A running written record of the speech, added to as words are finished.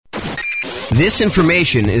This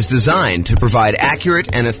information is designed to provide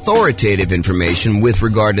accurate and authoritative information with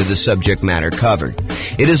regard to the subject matter covered.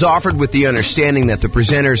 It is offered with the understanding that the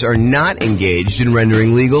presenters are not engaged in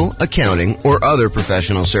rendering legal, accounting, or other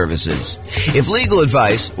professional services. If legal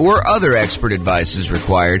advice or other expert advice is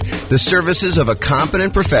required, the services of a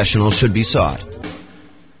competent professional should be sought.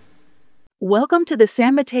 Welcome to the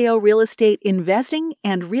San Mateo Real Estate Investing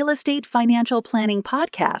and Real Estate Financial Planning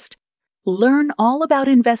Podcast. Learn all about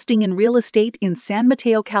investing in real estate in San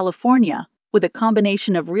Mateo, California, with a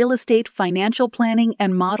combination of real estate financial planning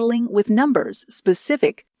and modeling with numbers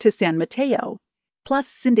specific to San Mateo, plus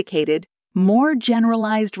syndicated, more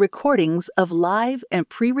generalized recordings of live and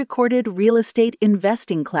pre-recorded real estate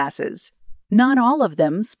investing classes, not all of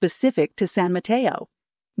them specific to San Mateo.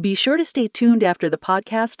 Be sure to stay tuned after the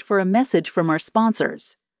podcast for a message from our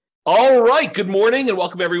sponsors. All right, good morning and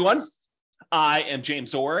welcome everyone. I am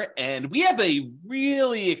James Orr, and we have a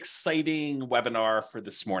really exciting webinar for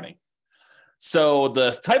this morning. So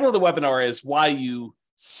the title of the webinar is why you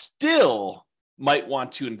still might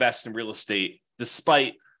want to invest in real estate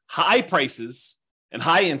despite high prices and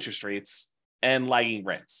high interest rates and lagging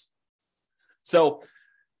rents. So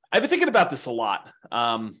I've been thinking about this a lot.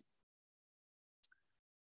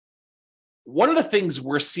 One of the things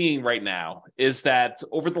we're seeing right now is that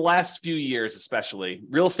over the last few years, especially,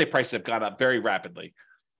 real estate prices have gone up very rapidly.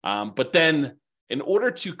 But then in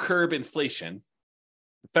order to curb inflation,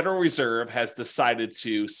 the Federal Reserve has decided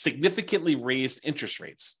to significantly raise interest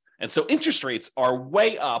rates. And so interest rates are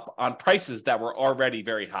way up on prices that were already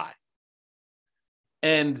very high.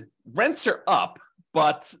 And rents are up,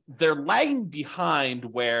 but they're lagging behind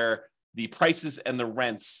where the prices and the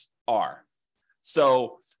rents are.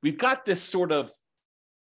 So we've got this sort of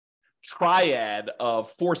triad of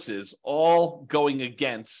forces all going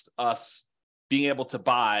against us being able to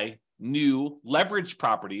buy new leveraged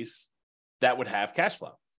properties that would have cash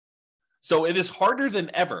flow. So it is harder than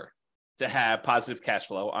ever to have positive cash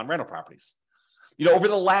flow on rental properties. You know, over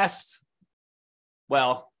the last,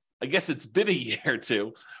 well, I guess it's been a year or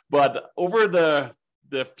two, but over the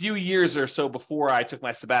few years or so before I took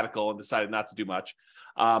my sabbatical and decided not to do much,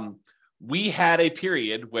 we had a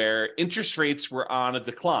period where interest rates were on a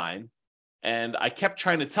decline, and I kept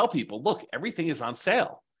trying to tell people, look, everything is on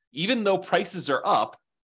sale. Even though prices are up,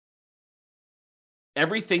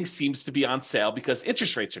 everything seems to be on sale because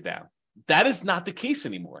interest rates are down. That is not the case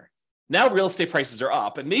anymore. Now real estate prices are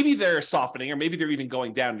up, and maybe they're softening, or maybe they're even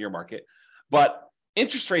going down in your market, but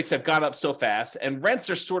interest rates have gone up so fast and rents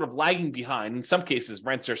are sort of lagging behind. In some cases,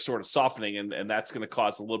 rents are sort of softening, and that's going to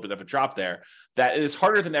cause a little bit of a drop there, that it is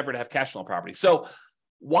harder than ever to have cash flow on property. So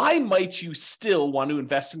why might you still want to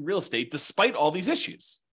invest in real estate despite all these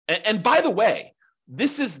issues? And by the way,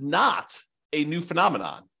 this is not a new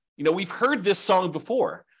phenomenon. You know, we've heard this song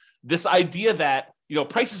before, this idea that, you know,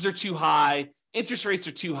 prices are too high, interest rates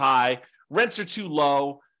are too high, rents are too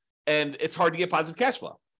low, and it's hard to get positive cash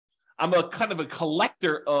flow. I'm a kind of a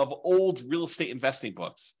collector of old real estate investing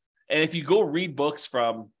books. And if you go read books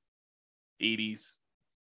from 80s,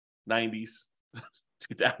 90s,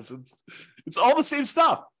 2000s, it's all the same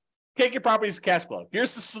stuff. Can't get properties to cash flow.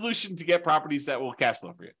 Here's the solution to get properties that will cash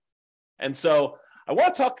flow for you. And so I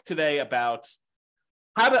want to talk today about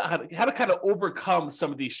how to kind of overcome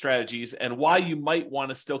some of these strategies and why you might want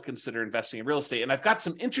to still consider investing in real estate. And I've got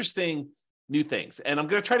some interesting new things. And I'm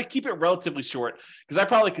going to try to keep it relatively short because I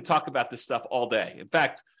probably could talk about this stuff all day. In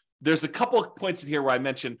fact, there's a couple of points in here where I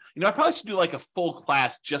mentioned, you know, I probably should do like a full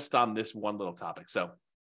class just on this one little topic. So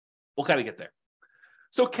we'll kind of get there.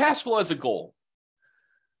 So cash flow as a goal.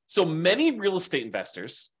 So many real estate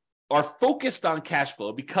investors are focused on cash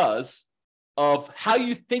flow because of how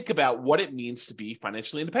you think about what it means to be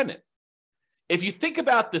financially independent. If you think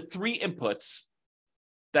about the three inputs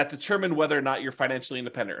that determine whether or not you're financially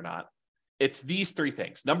independent or not, it's these three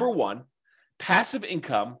things. Number one, passive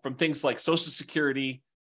income from things like Social Security,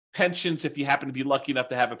 pensions, if you happen to be lucky enough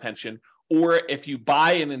to have a pension, or if you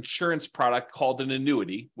buy an insurance product called an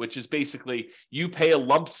annuity, which is basically you pay a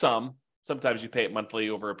lump sum. Sometimes you pay it monthly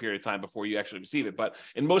over a period of time before you actually receive it. But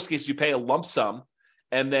in most cases, you pay a lump sum.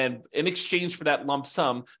 And then in exchange for that lump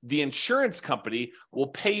sum, the insurance company will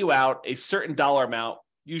pay you out a certain dollar amount,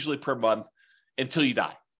 usually per month, until you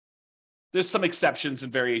die. There's some exceptions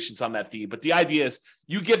and variations on that theme, but the idea is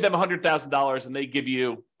you give them $100,000 and they give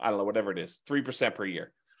you, I don't know, whatever it is, 3% per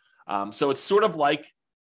year. So it's sort of like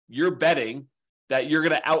you're betting that you're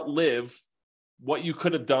going to outlive what you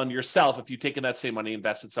could have done yourself if you'd taken that same money,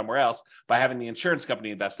 invested somewhere else by having the insurance company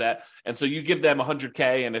invest that. And so you give them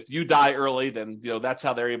 $100K, and if you die early, then that's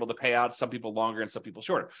how they're able to pay out. Some people longer and some people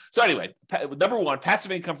shorter. So anyway, number one,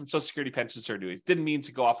 passive income from Social Security, pensions, or annuities. Didn't mean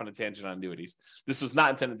to go off on a tangent on annuities. This was not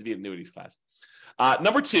intended to be an annuities class.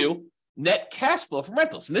 Number two, net cash flow from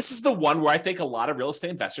rentals. And this is the one where I think a lot of real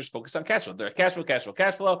estate investors focus on cash flow. They're cash flow, cash flow,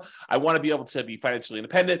 cash flow. I want to be able to be financially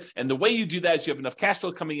independent. And the way you do that is you have enough cash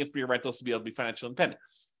flow coming in for your rentals to be able to be financially independent.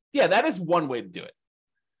 Yeah, that is one way to do it.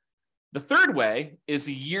 The third way is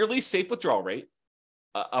a yearly safe withdrawal rate,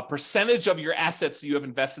 a percentage of your assets that you have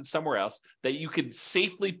invested somewhere else that you could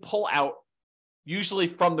safely pull out, usually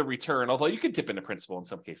from the return, although you could dip into principal in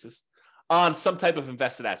some cases, on some type of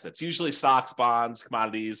invested assets, usually stocks, bonds,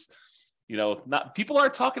 commodities. People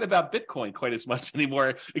aren't talking about Bitcoin quite as much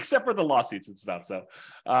anymore, except for the lawsuits and stuff. So,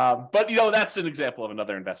 but that's an example of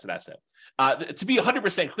another invested asset. To be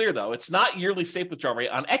 100% clear, though, it's not yearly safe withdrawal rate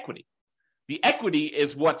on equity. The equity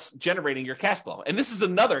is what's generating your cash flow. And this is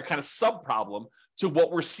another kind of sub problem to what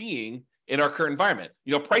we're seeing in our current environment.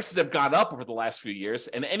 Prices have gone up over the last few years,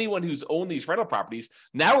 and anyone who's owned these rental properties,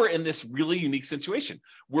 now we're in this really unique situation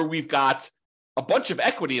where we've got a bunch of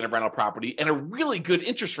equity in a rental property and a really good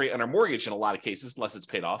interest rate on our mortgage in a lot of cases, unless it's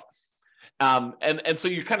paid off. And so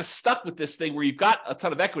you're kind of stuck with this thing where you've got a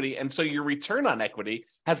ton of equity, and so your return on equity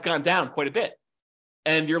has gone down quite a bit.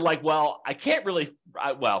 And you're like, well, I can't really,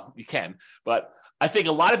 well, you can, but I think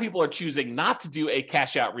a lot of people are choosing not to do a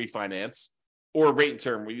cash out refinance or rate and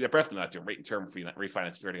term. We're definitely not doing rate and term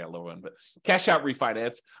refinance if you already got a low one, but cash out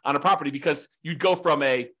refinance on a property, because you'd go from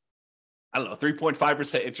a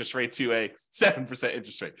 3.5% interest rate to a 7%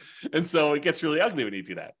 interest rate. And so it gets really ugly when you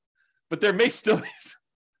do that. But there may still be,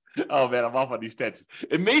 oh man, I'm off on these tangents.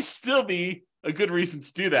 It may still be a good reason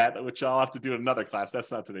to do that, which I'll have to do in another class.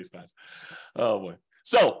 That's not today's class. Oh boy.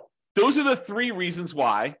 So those are the three reasons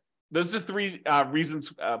why. Those are the three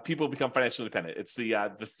reasons people become financially independent. It's the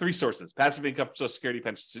three sources: passive income, Social Security,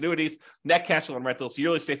 pensions, annuities, net cash flow on rentals,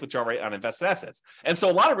 yearly safe withdrawal rate on invested assets. And so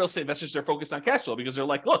a lot of real estate investors are focused on cash flow because they're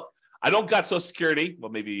like, look, I don't got Social Security.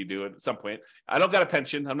 Well, maybe you do at some point. I don't got a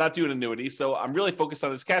pension. I'm not doing annuity. So I'm really focused on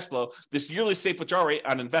this cash flow, this yearly safe withdrawal rate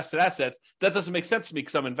on invested assets. That doesn't make sense to me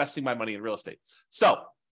because I'm investing my money in real estate. So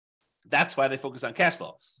that's why they focus on cash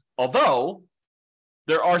flow. Although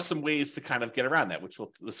there are some ways to kind of get around that, which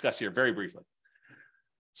we'll discuss here very briefly.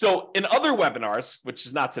 So in other webinars, which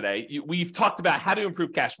is not today, we've talked about how to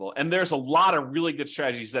improve cash flow. And there's a lot of really good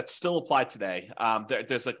strategies that still apply today.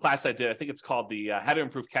 There's a class I did, I think it's called the How to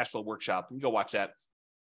Improve Cash Flow Workshop. You can go watch that.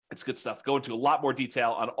 It's good stuff. Go into a lot more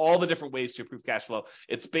detail on all the different ways to improve cash flow.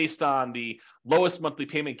 It's based on the lowest monthly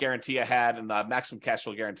payment guarantee I had and the maximum cash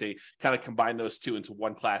flow guarantee, kind of combine those two into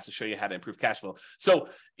one class to show you how to improve cash flow. So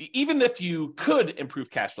even if you could improve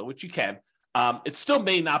cash flow, which you can, it still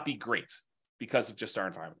may not be great because of just our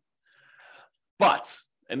environment. But,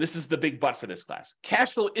 and this is the big but for this class,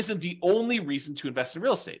 cash flow isn't the only reason to invest in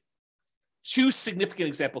real estate. Two significant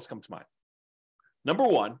examples come to mind. Number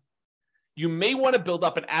one, you may want to build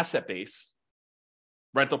up an asset base,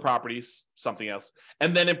 rental properties, something else,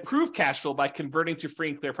 and then improve cash flow by converting to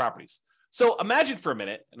free and clear properties. So imagine for a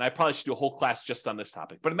minute, and I probably should do a whole class just on this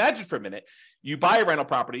topic, but imagine for a minute, you buy a rental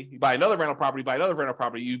property, you buy another rental property, buy another rental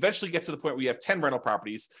property, you eventually get to the point where you have 10 rental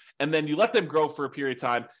properties, and then you let them grow for a period of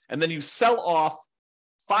time, and then you sell off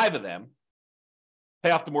 5 of them,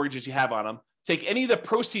 pay off the mortgages you have on them, take any of the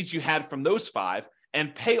proceeds you had from those 5,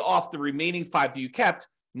 and pay off the remaining 5 that you kept.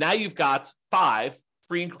 Now you've got 5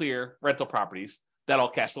 free and clear rental properties that all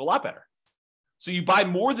cash flow a lot better. So you buy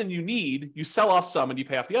more than you need, you sell off some, and you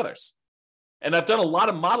pay off the others. And I've done a lot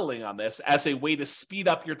of modeling on this as a way to speed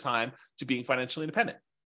up your time to being financially independent.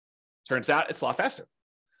 Turns out it's a lot faster.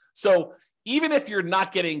 So even if you're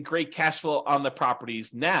not getting great cash flow on the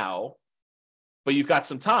properties now, but you've got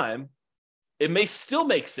some time, it may still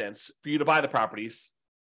make sense for you to buy the properties,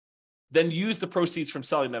 then use the proceeds from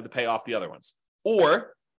selling them to pay off the other ones.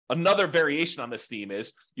 Or another variation on this theme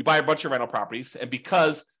is you buy a bunch of rental properties, and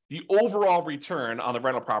because the overall return on the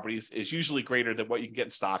rental properties is usually greater than what you can get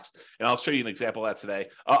in stocks, and I'll show you an example of that today.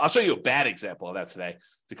 I'll show you a bad example of that today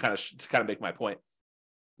to kind of make my point.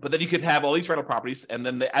 But then you could have all these rental properties, and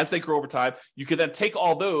then as they grow over time, you could then take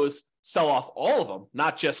all those, sell off all of them,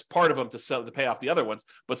 not just part of them to pay off the other ones,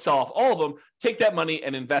 but sell off all of them, take that money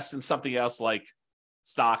and invest in something else like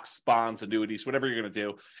stocks, bonds, annuities, whatever you're going to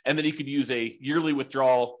do. And then you could use a yearly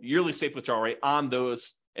safe withdrawal rate on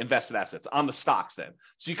those invested assets, on the stocks then.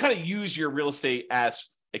 So you kind of use your real estate as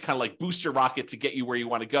a kind of like booster rocket to get you where you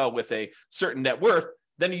want to go with a certain net worth.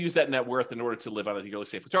 Then you use that net worth in order to live on a yearly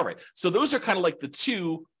safe withdrawal rate. So those are kind of like the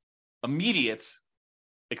two immediate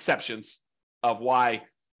exceptions of why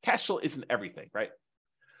cash flow isn't everything, right?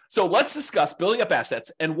 So let's discuss building up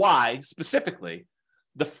assets and why specifically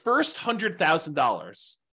the first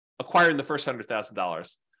 $100,000, acquiring the first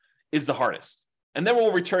 $100,000 is the hardest. And then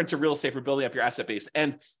we'll return to real estate for building up your asset base.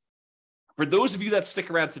 And for those of you that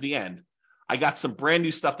stick around to the end, I got some brand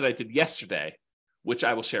new stuff that I did yesterday, which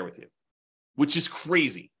I will share with you, which is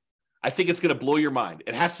crazy. I think it's going to blow your mind.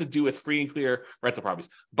 It has to do with free and clear rental properties,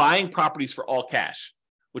 buying properties for all cash,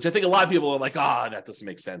 which I think a lot of people are like, that doesn't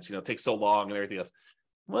make sense. It takes so long and everything else.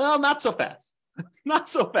 Well, not so fast. Not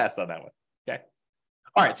so fast on that one. Okay.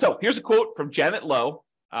 All right. So here's a quote from Janet Lowe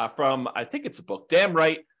from, I think it's a book, Damn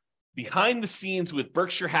Right, Behind the Scenes with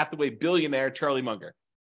Berkshire Hathaway billionaire Charlie Munger.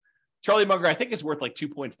 Charlie Munger, I think, is worth like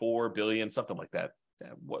 $2.4 billion, something like that.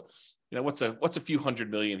 What's a few hundred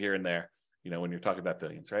million here and there, when you're talking about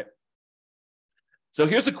billions, right? So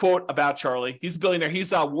here's a quote about Charlie. He's a billionaire.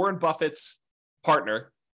 He's Warren Buffett's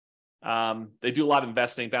partner. They do a lot of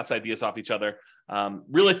investing, bounce ideas off each other.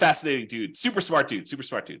 Really fascinating dude, super smart dude.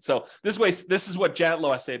 So this is what Janet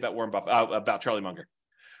Lowe has to say about Warren Buffett, about Charlie Munger.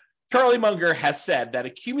 Charlie Munger has said that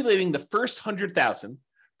accumulating the first 100,000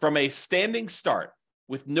 from a standing start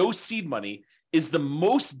with no seed money is the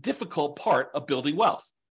most difficult part of building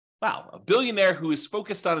wealth. Wow, a billionaire who is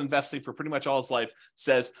focused on investing for pretty much all his life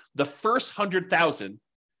says the first 100,000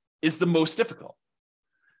 is the most difficult.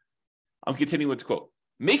 I'm continuing with the quote.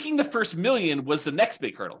 Making the first million was the next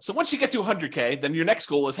big hurdle. So once you get to 100K, then your next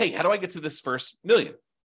goal is, hey, how do I get to this first million?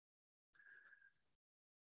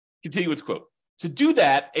 Continue with the quote. To do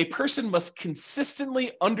that, a person must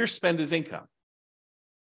consistently underspend his income.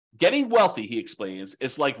 Getting wealthy, he explains,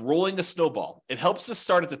 is like rolling a snowball. It helps to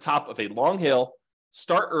start at the top of a long hill,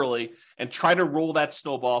 start early, and try to roll that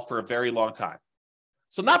snowball for a very long time.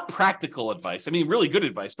 So not practical advice. I mean, really good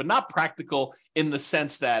advice, but not practical in the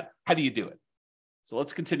sense that, how do you do it? So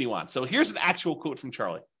let's continue on. So here's an actual quote from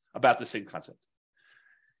Charlie about the same concept.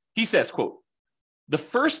 He says, quote, the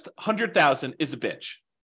first 100,000 is a bitch,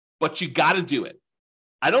 but you got to do it.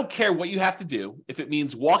 I don't care what you have to do. If it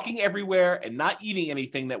means walking everywhere and not eating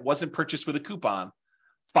anything that wasn't purchased with a coupon,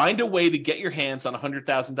 find a way to get your hands on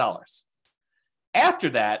 $100,000. After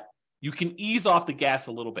that, you can ease off the gas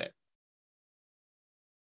a little bit.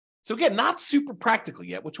 So again, not super practical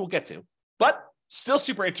yet, which we'll get to, but still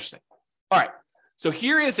super interesting. All right. So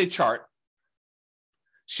here is a chart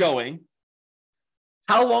showing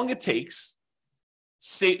how long it takes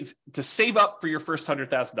to save up for your first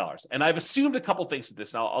 $100,000. And I've assumed a couple things with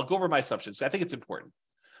this. Now I'll go over my assumptions. I think it's important.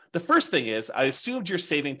 The first thing is I assumed you're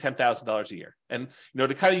saving $10,000 a year. And,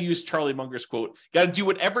 to kind of use Charlie Munger's quote, got to do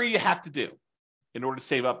whatever you have to do in order to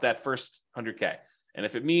save up that first 100K. And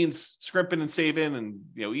if it means scrimping and saving and,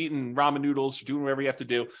 eating ramen noodles, doing whatever you have to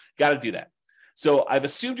do, got to do that. So I've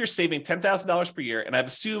assumed you're saving $10,000 per year, and I've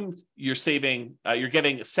assumed you're getting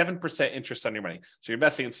 7% interest on your money. So you're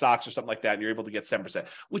investing in stocks or something like that, and you're able to get 7%,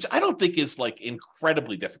 which I don't think is like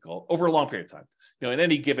incredibly difficult over a long period of time. In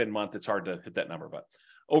any given month, it's hard to hit that number, but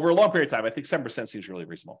over a long period of time, I think 7% seems really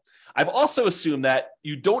reasonable. I've also assumed that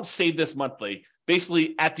you don't save this monthly.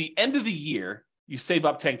 Basically, at the end of the year, you save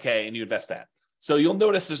up 10K and you invest that. So you'll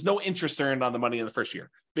notice there's no interest earned on the money in the first year.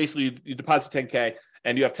 Basically, you deposit 10K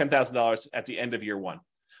and you have $10,000 at the end of year one.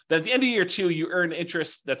 Then at the end of year two, you earn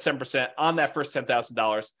interest that's 7% on that first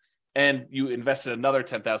 $10,000, and you invested another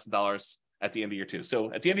 $10,000 at the end of year two.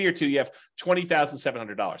 So at the end of year two, you have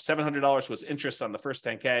 $20,700. $700 was interest on the first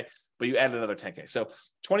 10K, but you added another 10K. So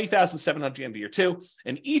 $20,700 at the end of year two.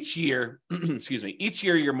 And each year, each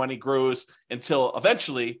year your money grows until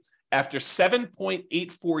eventually, after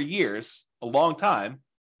 7.84 years, a long time,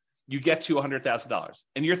 you get to $100,000.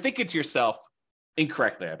 And you're thinking to yourself,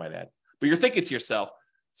 incorrectly, I might add, but you're thinking to yourself,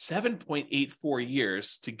 7.84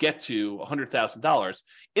 years to get to $100,000.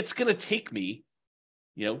 It's going to take me,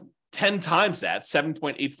 10 times that,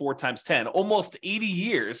 7.84 times 10, almost 80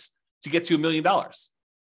 years to get to $1 million.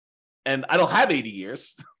 And I don't have 80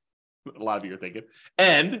 years. A lot of you are thinking.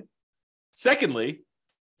 And secondly,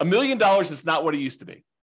 $1 million is not what it used to be.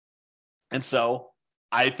 And so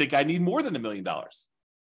I think I need more than $1 million.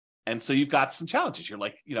 And so you've got some challenges. You're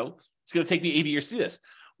like, it's going to take me 80 years to do this.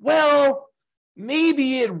 Well,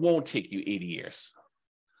 maybe it won't take you 80 years.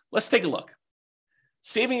 Let's take a look.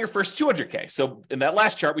 Saving your first 200K. So in that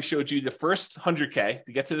last chart, we showed you the first 100K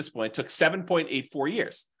to get to this point took 7.84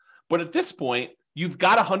 years. But at this point, you've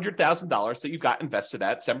got $100,000 that you've got invested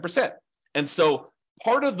at 7%. And so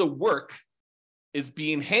part of the work is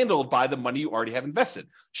being handled by the money you already have invested.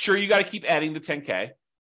 Sure, you got to keep adding the 10K,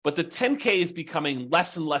 but the 10K is becoming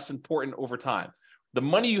less and less important over time. The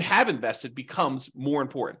money you have invested becomes more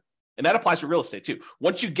important. And that applies for real estate too.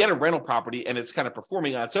 Once you get a rental property and it's kind of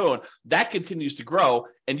performing on its own, that continues to grow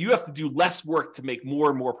and you have to do less work to make more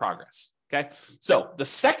and more progress. Okay. So the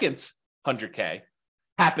second 100K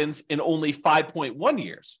happens in only 5.1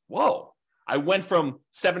 years. Whoa. I went from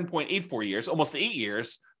 7.84 years, almost 8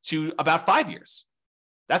 years, to about 5 years.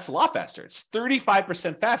 That's a lot faster. It's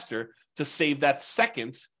 35% faster to save that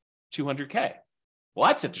second 200K. Well,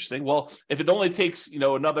 that's interesting. Well, if it only takes,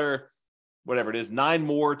 another, whatever it is, 9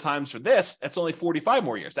 more times for this, that's only 45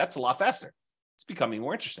 more years. That's a lot faster. It's becoming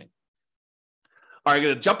more interesting. All right, I'm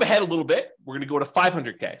going to jump ahead a little bit. We're going to go to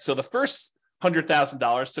 500K. So the first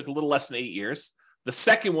 $100,000 took a little less than 8 years. The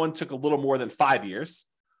second one took a little more than 5 years.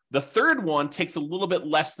 The third one takes a little bit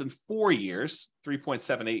less than 4 years,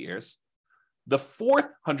 3.78 years. The fourth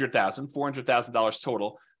 $400,000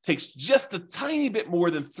 total, takes just a tiny bit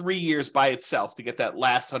more than 3 years by itself to get that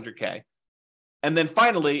last 100K. And then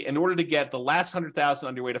finally, in order to get the last 100,000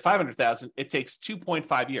 on your way to 500,000, it takes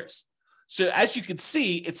 2.5 years. So as you can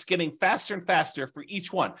see, it's getting faster and faster for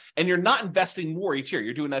each one. And you're not investing more each year.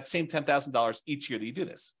 You're doing that same $10,000 each year that you do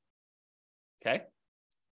this. Okay.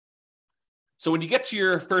 So when you get to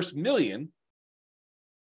your first million,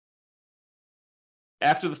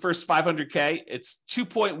 after the first 500K, it's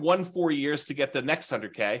 2.14 years to get the next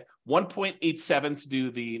 100K, 1.87 to do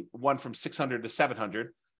the one from 600 to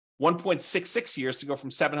 700, 1.66 years to go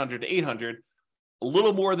from 700 to 800, a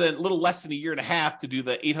little less than a year and a half to do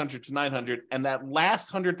the 800 to 900, and that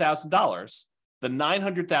last $100,000, the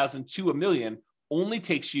 900,000 to a million, only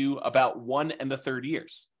takes you about 1 1/3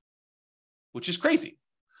 years, which is crazy.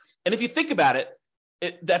 And if you think about it,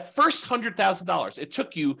 that first $100,000, it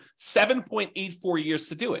took you 7.84 years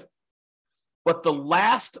to do it. But the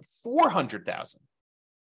last 400,000,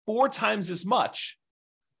 4 times as much,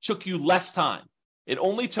 took you less time. It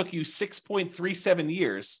only took you 6.37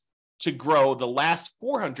 years to grow the last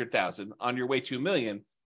 400,000 on your way to a million,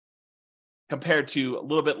 compared to a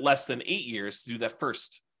little bit less than 8 years to do that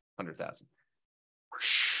first 100,000.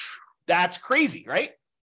 That's crazy, right?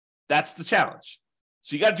 That's the challenge.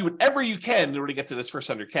 So you got to do whatever you can in order to get to this first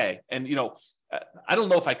 100K. And, I don't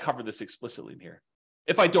know if I covered this explicitly in here.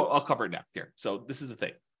 If I don't, I'll cover it now here. So this is the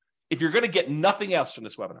thing. If you're going to get nothing else from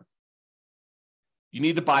this webinar, you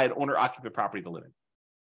need to buy an owner-occupant property to live in.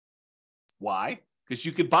 Why? Because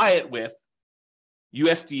you could buy it with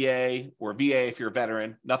USDA or VA if you're a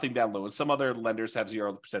veteran, nothing down loan. Some other lenders have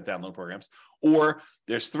 0% down loan programs, or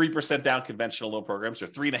there's 3% down conventional loan programs or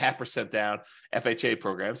 3.5% down FHA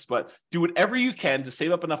programs. But do whatever you can to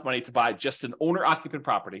save up enough money to buy just an owner-occupant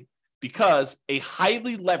property, because a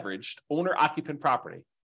highly leveraged owner-occupant property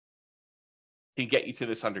can get you to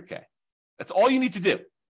this 100K. That's all you need to do.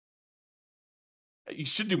 You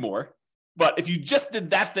should do more, but if you just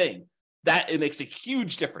did that thing, it makes a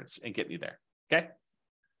huge difference in getting you there. Okay.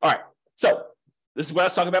 All right. So this is what I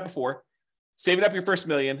was talking about before. Saving up your first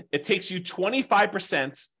million. It takes you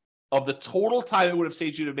 25% of the total time it would have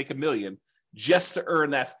saved you to make a million just to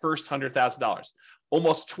earn that first $100,000.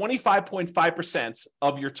 Almost 25.5%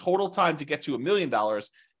 of your total time to get to $1 million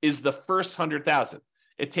is the first 100,000.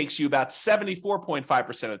 It takes you about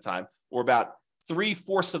 74.5% of the time, or about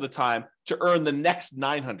 3/4 of the time, to earn the next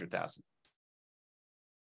 900,000.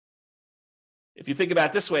 If you think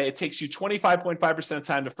about it this way, it takes you 25.5% of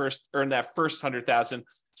time to first earn that first 100,000,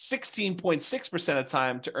 16.6% of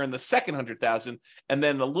time to earn the second 100,000, and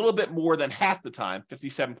then a little bit more than half the time,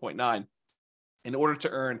 57.9, in order to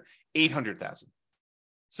earn 800,000.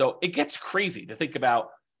 So it gets crazy to think about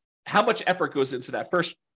how much effort goes into that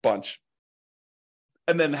first bunch,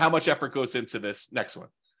 and then how much effort goes into this next one.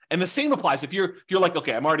 And the same applies if you're like,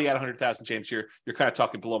 okay, I'm already at 100,000, James. You're kind of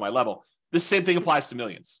talking below my level. This same thing applies to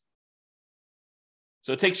millions.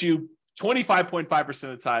 So it takes you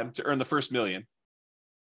 25.5% of the time to earn the first million,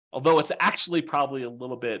 although it's actually probably a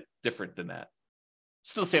little bit different than that.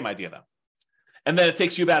 Still the same idea, though. And then it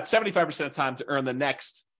takes you about 75% of the time to earn the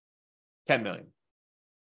next 10 million.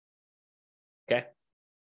 Okay?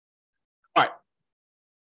 All right.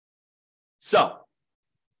 So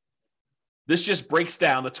this just breaks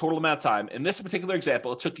down the total amount of time. In this particular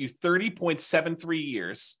example, it took you 30.73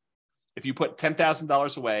 years if you put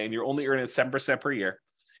 $10,000 away and you're only earning 7% per year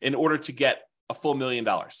in order to get a full $1 million.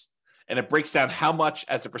 And it breaks down how much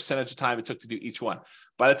as a percentage of time it took to do each one.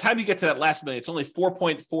 By the time you get to that last million, it's only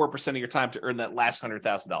 4.4% of your time to earn that last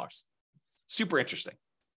 $100,000. Super interesting.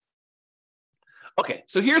 Okay,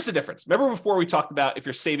 so here's the difference. Remember before we talked about if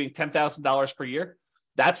you're saving $10,000 per year?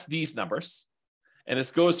 That's these numbers. And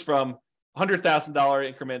this goes from $100,000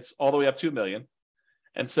 increments all the way up to $1 million.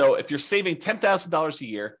 And so if you're saving $10,000 a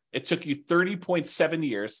year, it took you 30.7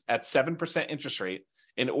 years at 7% interest rate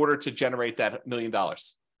in order to generate that $1 million.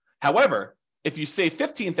 However, if you save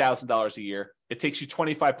 $15,000 a year, it takes you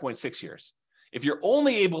 25.6 years. If you're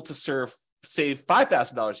only able to save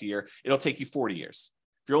 $5,000 a year, it'll take you 40 years.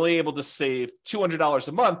 If you're only able to save $200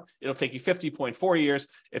 a month, it'll take you 50.4 years.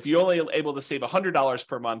 If you're only able to save $100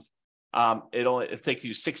 per month, it'll take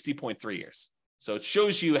you 60.3 years. So it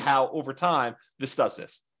shows you how over time this does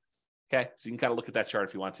this. Okay, so you can kind of look at that chart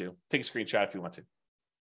if you want to. Take a screenshot if you want to.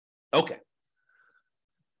 Okay.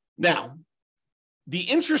 Now, the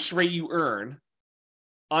interest rate you earn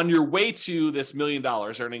on your way to this $1 million,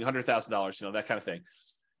 earning $100,000, that kind of thing,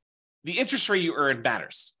 the interest rate you earn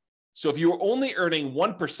matters. So if you're only earning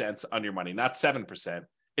 1% on your money, not 7%,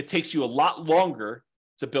 it takes you a lot longer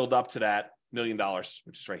to build up to that $1 million,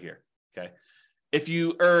 which is right here. Okay. If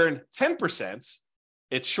you earn 10%,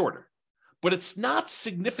 it's shorter, but it's not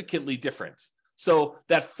significantly different. So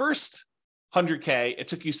that first 100K, it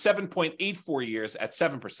took you 7.84 years at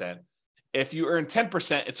 7%. If you earn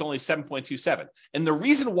 10%, it's only 7.27. And the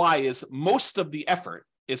reason why is most of the effort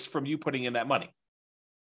is from you putting in that money.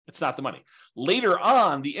 It's not the money. Later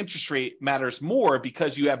on, the interest rate matters more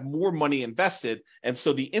because you have more money invested. And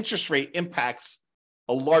so the interest rate impacts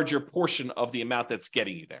a larger portion of the amount that's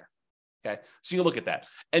getting you there. Okay, so you look at that.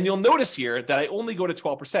 And you'll notice here that I only go to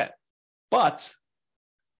 12%. But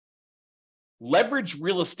leverage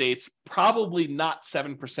real estate's probably not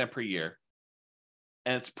 7% per year.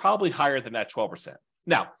 And it's probably higher than that 12%.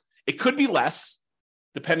 Now, it could be less,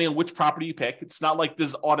 depending on which property you pick. It's not like this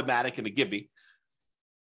is automatic and a give me.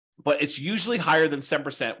 But it's usually higher than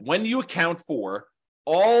 7% when you account for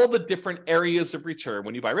all the different areas of return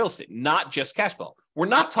when you buy real estate, not just cash flow. We're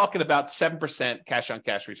not talking about 7% cash on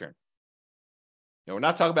cash return. We're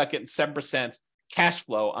not talking about getting 7% cash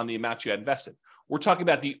flow on the amount you had invested. We're talking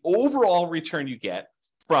about the overall return you get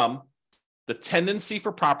from the tendency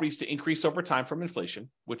for properties to increase over time from inflation,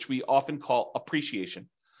 which we often call appreciation.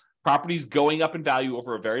 Properties going up in value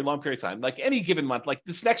over a very long period of time, like any given month, like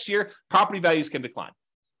this next year, property values can decline.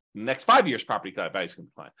 In the next 5 years, property values can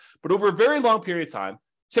decline. But over a very long period of time,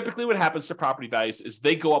 typically what happens to property values is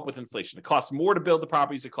they go up with inflation. It costs more to build the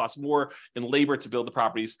properties. It costs more in labor to build the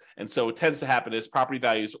properties. And so what tends to happen is property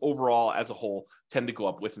values overall as a whole tend to go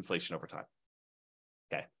up with inflation over time.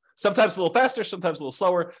 Okay. Sometimes a little faster, sometimes a little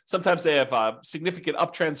slower. Sometimes they have significant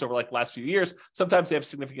uptrends over like the last few years. Sometimes they have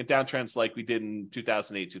significant downtrends like we did in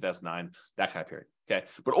 2008, 2009, that kind of period. Okay.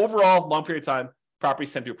 But overall, long period of time,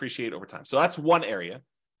 properties tend to appreciate over time. So that's one area.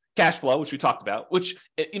 Cash flow, which we talked about, which,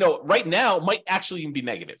 right now might actually even be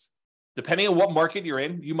negative. Depending on what market you're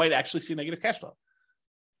in, you might actually see negative cash flow.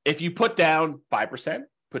 If you put down 5%,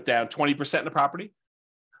 put down 20% in the property,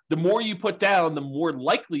 the more you put down, the more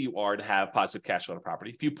likely you are to have positive cash flow on a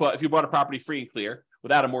property. If you bought a property free and clear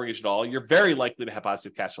without a mortgage at all, you're very likely to have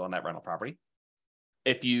positive cash flow on that rental property.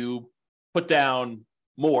 If you put down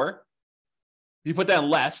more, if you put down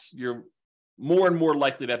less, you're more and more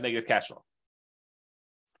likely to have negative cash flow.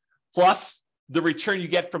 Plus the return you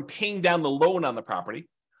get from paying down the loan on the property.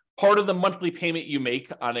 Part of the monthly payment you make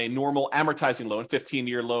on a normal amortizing loan,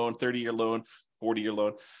 15-year loan, 30-year loan, 40-year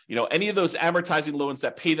loan, any of those amortizing loans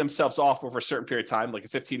that pay themselves off over a certain period of time, like a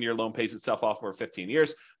 15-year loan pays itself off over 15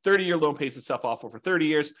 years, 30-year loan pays itself off over 30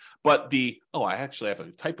 years. But I actually have a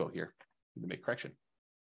typo here. I need to make a correction.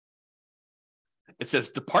 It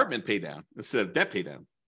says department pay down instead of debt pay down.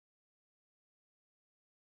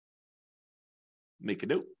 Make a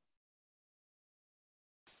note.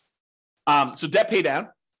 So debt pay down,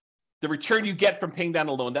 the return you get from paying down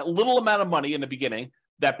a loan, that little amount of money in the beginning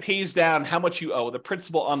that pays down how much you owe, the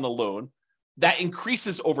principal on the loan, that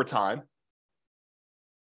increases over time.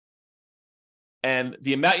 And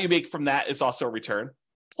the amount you make from that is also a return.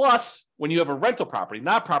 Plus, when you have a rental property,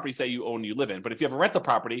 not properties that you own, you live in, but if you have a rental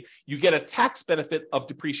property, you get a tax benefit of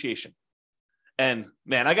depreciation. And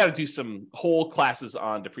man, I got to do some whole classes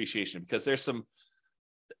on depreciation because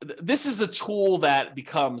this is a tool that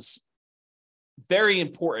becomes very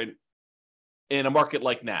important in a market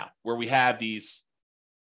like now, where we have these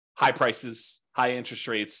high prices, high interest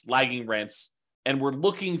rates, lagging rents, and we're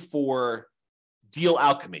looking for deal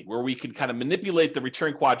alchemy, where we can kind of manipulate the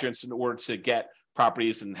return quadrants in order to get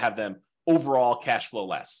properties and have them overall cash flow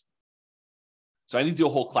less. So I need to do a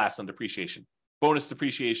whole class on depreciation, bonus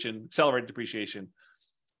depreciation, accelerated depreciation,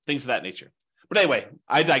 things of that nature. But anyway,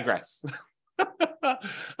 I digress.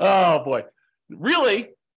 Oh boy. Really,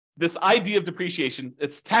 this idea of depreciation,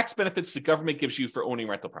 it's tax benefits the government gives you for owning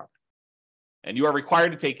rental property. And you are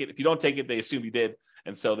required to take it. If you don't take it, they assume you did.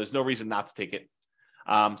 And so there's no reason not to take it.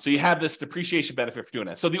 So you have this depreciation benefit for doing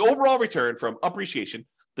that. So the overall return from appreciation,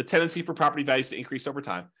 the tendency for property values to increase over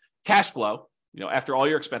time, cash flow, after all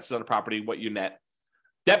your expenses on a property, what you net,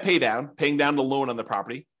 debt pay down, paying down the loan on the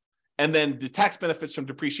property, and then the tax benefits from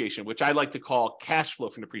depreciation, which I like to call cash flow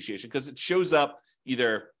from depreciation, because it shows up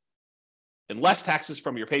either in less taxes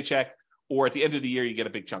from your paycheck, or at the end of the year, you get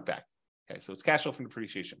a big chunk back. Okay, so it's cash flow from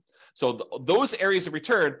depreciation. So those areas of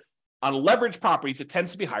return on leveraged properties, it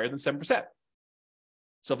tends to be higher than 7%.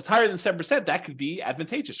 So if it's higher than 7%, that could be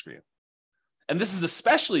advantageous for you. And this is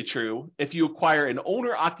especially true if you acquire an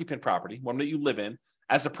owner-occupant property, one that you live in,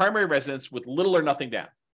 as a primary residence with little or nothing down.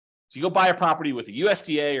 So you go buy a property with a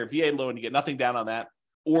USDA or VA loan, you get nothing down on that,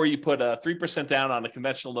 or you put a 3% down on a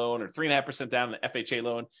conventional loan, or 3.5% down on an FHA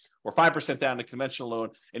loan, or 5% down on a conventional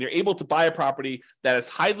loan, and you're able to buy a property that is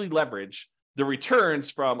highly leveraged. The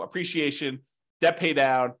returns from appreciation, debt pay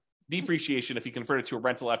down, depreciation, if you convert it to a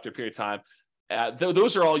rental after a period of time,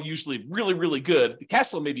 those are all usually really, really good. The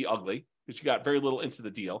cash flow may be ugly because you got very little into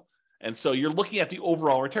the deal. And so you're looking at the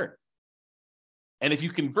overall return. And if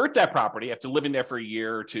you convert that property after living there for a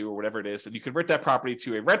year or two or whatever it is, and you convert that property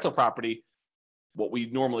to a rental property, what we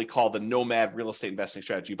normally call the nomad real estate investing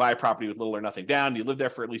strategy. You buy a property with little or nothing down, you live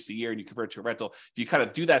there for at least a year, and you convert it to a rental. If you kind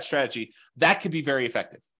of do that strategy, that could be very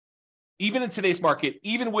effective. Even in today's market,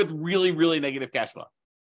 even with really, really negative cash flow.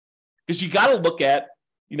 Because you got to look at,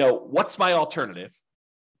 what's my alternative?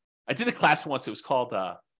 I did a class once, it was called,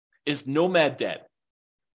 Is Nomad Dead?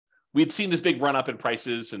 We had seen this big run up in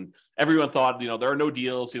prices, and everyone thought, there are no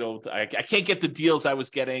deals. I can't get the deals I was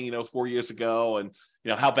getting, 4 years ago, and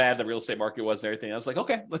how bad the real estate market was and everything. I was like,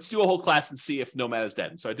 okay, let's do a whole class and see if Nomad is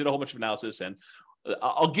dead. And so I did a whole bunch of analysis, and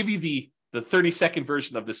I'll give you the 30-second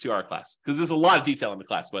version of this 2-hour class, because there's a lot of detail in the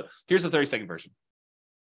class, but here's the 30-second version.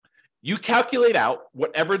 You calculate out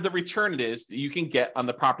whatever the return it is that you can get on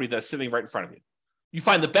the property that's sitting right in front of you. You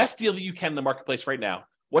find the best deal that you can in the marketplace right now.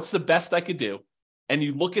 What's the best I could do? And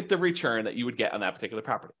you look at the return that you would get on that particular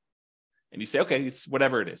property. And you say, okay, it's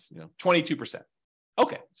whatever it is, 22%.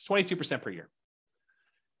 Okay, it's 22% per year.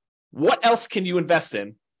 What else can you invest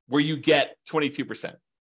in where you get 22%?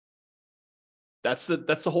 That's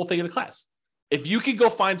the whole thing of the class. If you can go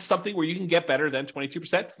find something where you can get better than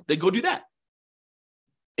 22%, then go do that.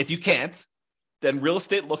 If you can't, then real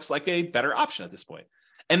estate looks like a better option at this point.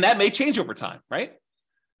 And that may change over time, right?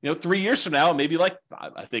 3 years from now, maybe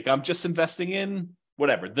I think I'm just investing in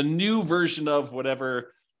whatever, the new version of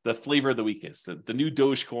whatever the flavor of the week is, the new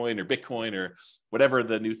Dogecoin or Bitcoin or whatever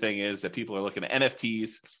the new thing is that people are looking at,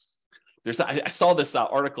 NFTs. I saw this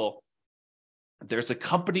article. There's a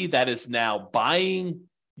company that is now buying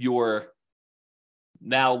your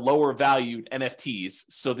now lower valued NFTs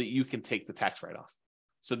so that you can take the tax write-off,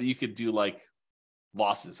 so that you could do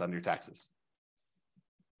losses on your taxes,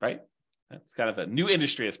 right? It's kind of a new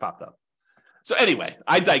industry that's popped up. So anyway,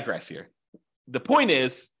 I digress here. The point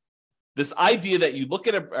is this idea that you look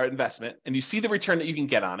at an investment and you see the return that you can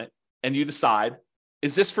get on it, and you decide,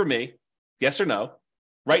 is this for me? Yes or no?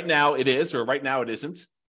 Right now it is, or right now it isn't.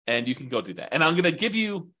 And you can go do that. And I'm going to give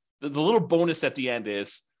you the little bonus at the end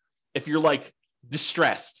is, if you're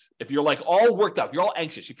distressed, if you're all worked up, you're all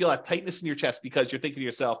anxious, you feel that tightness in your chest because you're thinking to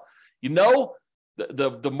yourself,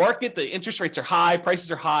 the market, the interest rates are high,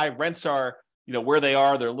 prices are high, rents are, where they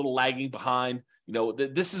are, they're a little lagging behind.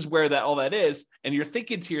 This is where all that is. And you're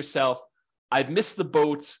thinking to yourself, I've missed the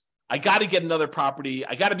boat. I got to get another property.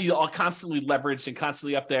 I got to be all constantly leveraged and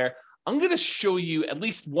constantly up there. I'm going to show you at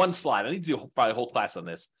least one slide. I need to do probably a whole class on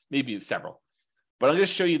this, maybe several, but I'm going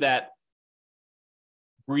to show you that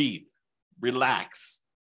breathe, relax.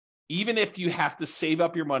 Even if you have to save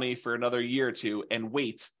up your money for another year or two and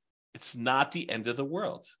wait, it's not the end of the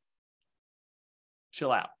world.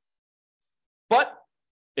 Chill out. But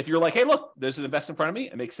if you're like, hey, look, there's an investment in front of me,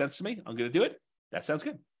 it makes sense to me, I'm going to do it, that sounds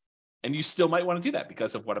good. And you still might want to do that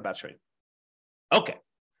because of what I'm about to show you. Okay.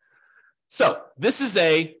 So this is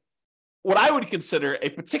what I would consider a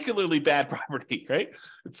particularly bad property, right?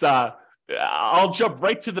 It's I'll jump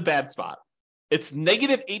right to the bad spot. It's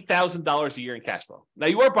negative $8,000 a year in cash flow. Now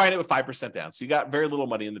you are buying it with 5% down, so you got very little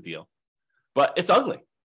money in the deal, but it's ugly.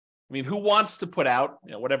 I mean, who wants to put out,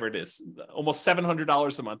 whatever it is, almost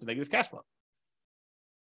 $700 a month in negative cash flow?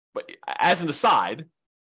 But as an aside,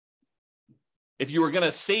 if you were going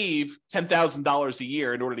to save $10,000 a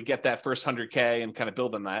year in order to get that first 100K and kind of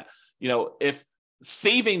build on that, if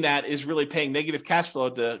saving that is really paying negative cash flow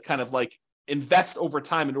to kind of invest over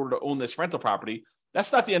time in order to own this rental property,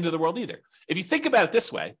 that's not the end of the world either. If you think about it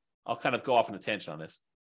this way, I'll kind of go off on a tangent on this.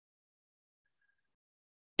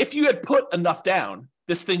 If you had put enough down,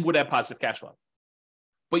 this thing would have positive cash flow.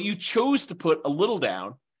 But you chose to put a little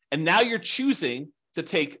down, and now you're choosing to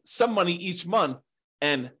take some money each month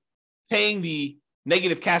and paying the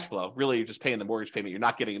negative cash flow. Really, you're just paying the mortgage payment. You're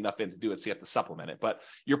not getting enough in to do it, so you have to supplement it. But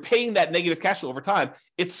you're paying that negative cash flow over time.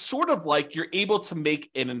 It's sort of like you're able to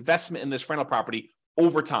make an investment in this rental property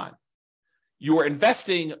over time. You are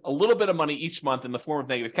investing a little bit of money each month in the form of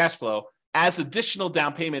negative cash flow as additional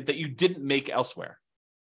down payment that you didn't make elsewhere.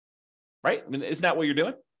 Right? I mean, isn't that what you're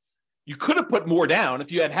doing? You could have put more down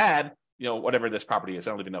if you had, whatever this property is.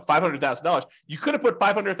 I don't even know, $500,000. You could have put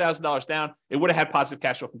 $500,000 down. It would have had positive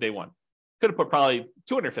cash flow from day one. Could have put probably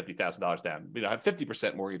 $250,000 down. Had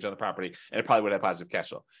 50% mortgage on the property, and it probably would have positive cash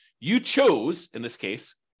flow. You chose, in this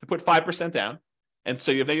case, to put 5% down, and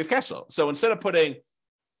so you have negative cash flow. So instead of putting,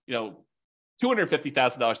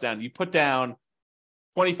 $250,000 down, you put down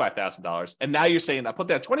 $25,000, and now you're saying, I put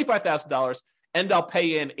down $25,000, and I'll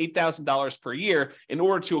pay in $8,000 per year in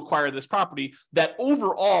order to acquire this property that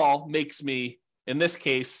overall makes me, in this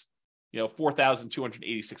case,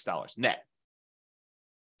 $4,286 net.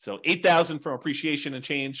 So $8,000 from appreciation and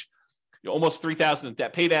change, almost $3,000 in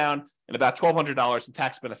debt pay down, and about $1,200 in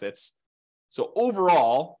tax benefits. So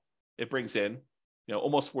overall, it brings in,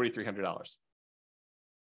 almost $4,300.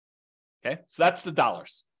 Okay, so that's the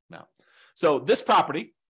dollars now. So this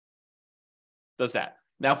property does that.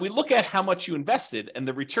 Now, if we look at how much you invested and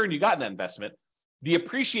the return you got in that investment, the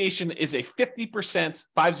appreciation is a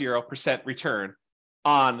 50% return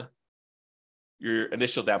on your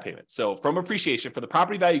initial down payment. So from appreciation, for the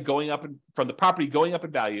property value going up, and from the property going up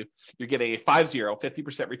in value, you're getting a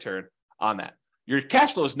 50% return on that. Your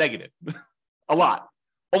cash flow is negative, a lot,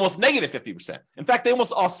 almost negative 50%. In fact, they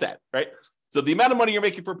almost offset, right? So the amount of money you're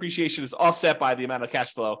making for appreciation is offset by the amount of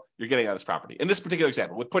cash flow you're getting on this property. In this particular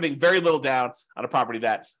example, with putting very little down on a property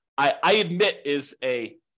that I admit is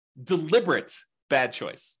a deliberate bad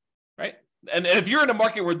choice, right? And if you're in a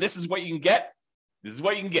market where this is what you can get, this is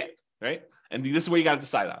what you can get, right? And this is what you got to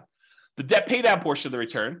decide on. The debt pay down portion of the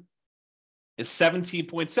return is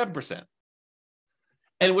 17.7%.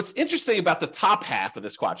 And what's interesting about the top half of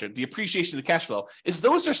this quadrant, the appreciation of the cash flow, is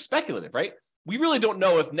those are speculative, right? We really don't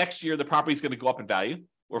know if next year the property is going to go up in value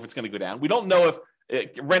or if it's going to go down. We don't know if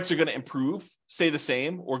rents are going to improve, stay the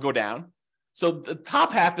same, or go down. So the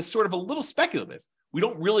top half is sort of a little speculative. We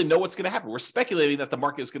don't really know what's going to happen. We're speculating that the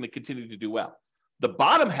market is going to continue to do well. The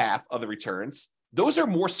bottom half of the returns, those are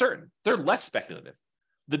more certain. They're less speculative.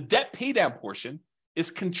 The debt pay down portion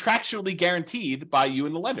is contractually guaranteed by you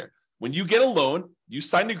and the lender. When you get a loan, you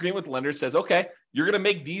sign an agreement with the lender that says, okay, you're going to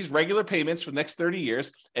make these regular payments for the next 30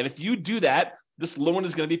 years. And if you do that, this loan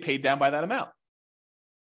is going to be paid down by that amount.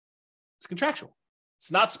 It's contractual.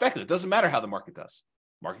 It's not speculative. It doesn't matter how the market does.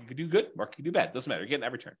 Market could do good, market could do bad. It doesn't matter. You're getting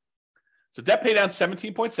that return. So debt pay down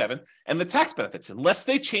 17.7, and the tax benefits, unless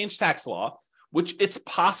they change tax law, which it's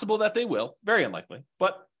possible that they will, very unlikely,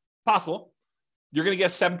 but possible, you're going to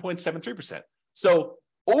get 7.73%. So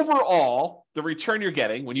overall, the return you're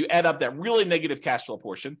getting when you add up that really negative cash flow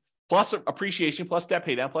portion, plus appreciation, plus debt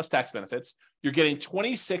pay down, plus tax benefits, you're getting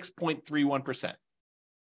 26.31%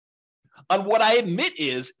 on what I admit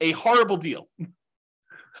is a horrible deal.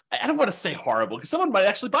 I don't want to say horrible because someone might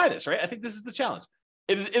actually buy this, right? I think this is the challenge.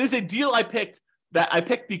 It is a deal I picked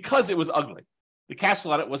because it was ugly. The cash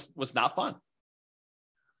flow on it was not fun.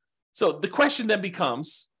 So the question then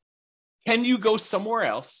becomes, can you go somewhere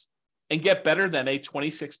else and get better than a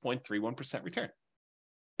 26.31% return?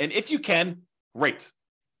 And if you can, great.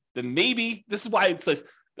 Then maybe this is why it says,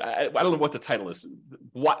 I don't know what the title is,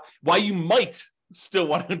 why you might still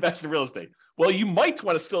want to invest in real estate. Well, you might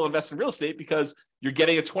want to still invest in real estate because you're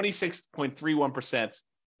getting a 26.31%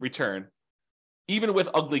 return, even with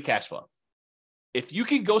ugly cash flow. If you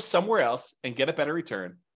can go somewhere else and get a better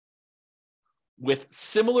return with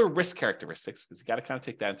similar risk characteristics, because you got to kind of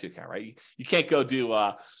take that into account, right? You can't go do,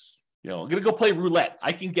 I'm going to go play roulette.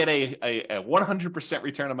 I can get a 100%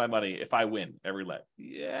 return on my money if I win at roulette.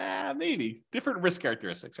 Yeah, maybe. Different risk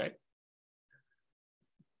characteristics, right?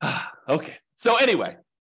 Okay. So anyway,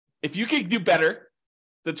 if you can do better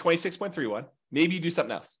than 26.31, maybe you do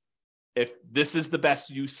something else. If this is the best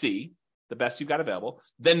you see, the best you've got available,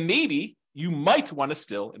 then maybe you might want to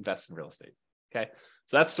still invest in real estate. Okay.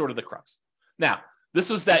 So that's sort of the crux. Now,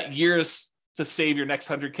 this was that years to save your next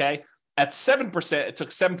 100K. At 7%, it took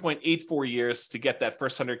 7.84 years to get that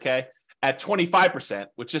first 100K. At 25%,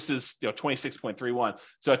 which this is 26.31.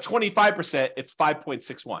 So at 25%, it's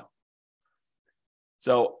 5.61.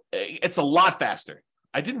 So it's a lot faster.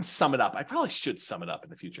 I didn't sum it up. I probably should sum it up in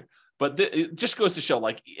the future. But it just goes to show,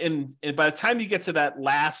 like, by the time you get to that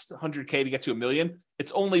last 100K to get to $1 million,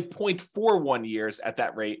 it's only 0.41 years at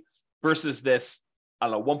that rate versus this, I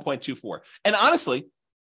don't know, 1.24. And honestly,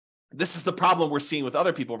 This is the problem we're seeing with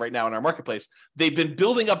other people right now in our marketplace. They've been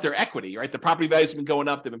building up their equity, right? The property values have been going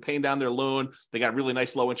up. They've been paying down their loan. They got really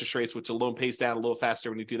nice low interest rates, which the loan pays down a little faster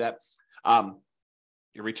when you do that.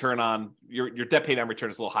 Your return on your debt pay down return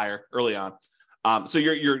is a little higher early on. So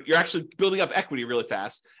you're actually building up equity really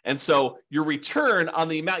fast. And so your return on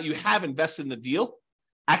the amount you have invested in the deal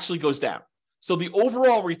actually goes down. So the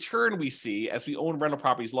overall return we see as we own rental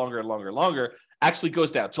properties longer and longer and longer actually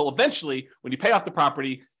goes down until eventually when you pay off the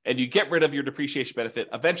property and you get rid of your depreciation benefit,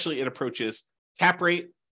 eventually it approaches cap rate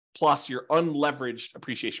plus your unleveraged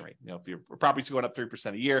appreciation rate. If your property's going up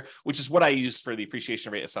 3% a year, which is what I use for the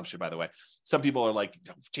appreciation rate assumption, by the way. Some people are like,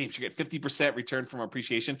 James, you get 50% return from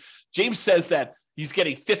appreciation. James says that he's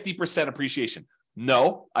getting 50% appreciation.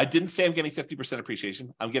 No, I didn't say I'm getting 50%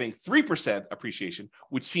 appreciation. I'm getting 3% appreciation,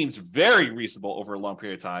 which seems very reasonable over a long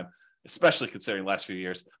period of time, especially considering the last few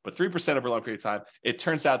years. But 3% over a long period of time, it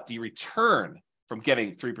turns out the return from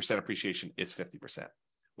getting 3% appreciation is 50%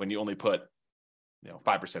 when you only put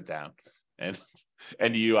 5% down and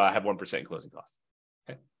you have 1% in closing costs.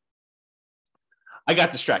 Okay. I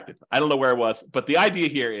got distracted. I don't know where it was, but the idea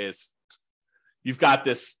here is you've got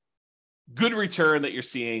this good return that you're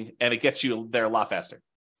seeing, and it gets you there a lot faster.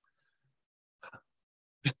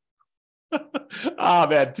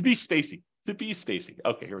 Man, to be spacey.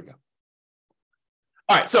 Okay, here we go.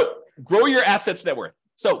 All right, so grow your assets net worth.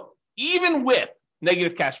 So even with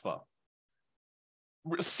negative cash flow,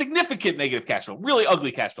 significant negative cash flow, really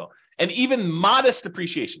ugly cash flow, and even modest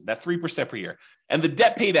depreciation, that 3% per year, and the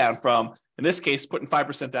debt pay down from, in this case, putting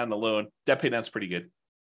 5% down the loan, debt pay down is pretty good.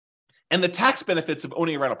 And the tax benefits of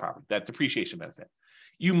owning a rental property, that depreciation benefit,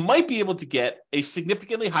 you might be able to get a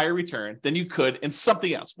significantly higher return than you could in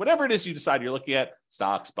something else. Whatever it is you decide you're looking at,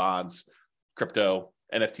 stocks, bonds, crypto,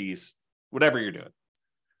 NFTs, whatever you're doing.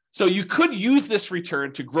 So you could use this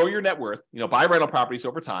return to grow your net worth, buy rental properties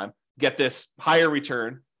over time, get this higher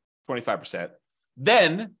return, 25%.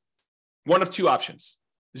 Then one of two options.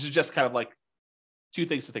 This is just kind of like two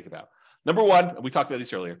things to think about. Number one, and we talked about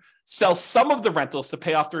these earlier, sell some of the rentals to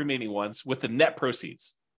pay off the remaining ones with the net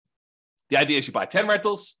proceeds. The idea is you buy 10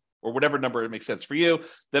 rentals or whatever number makes sense for you.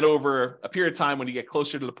 Then over a period of time, when you get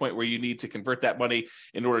closer to the point where you need to convert that money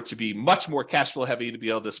in order to be much more cash flow heavy, to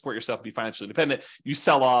be able to support yourself and be financially independent, you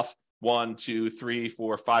sell off 1, 2, 3,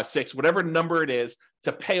 4, 5, 6, whatever number it is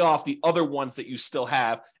to pay off the other ones that you still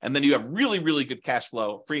have. And then you have really, really good cash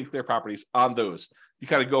flow, free and clear properties on those. You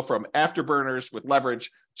kind of go from afterburners with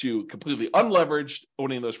leverage to completely unleveraged,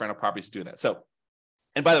 owning those rental properties to do that. So,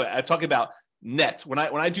 and by the way, I'm talking about net. When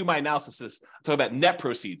I do my analysis, I'm talking about net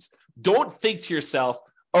proceeds. Don't think to yourself,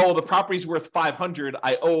 oh, the property's worth 500,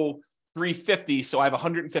 I owe 350, so I have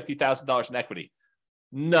 $150,000 in equity.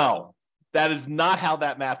 No, that is not how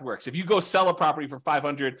that math works. If you go sell a property for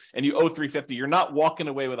 500 and you owe 350, you're not walking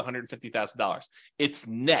away with $150,000. It's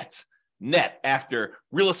net after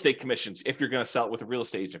real estate commissions. If you're going to sell it with a real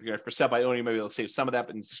estate agent, if you're going to sell by owning, maybe they'll save some of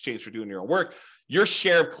that in exchange for doing your own work. Your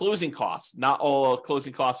share of closing costs, not all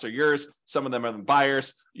closing costs are yours. Some of them are the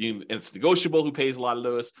buyers. And it's negotiable who pays a lot of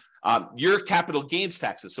those. Your capital gains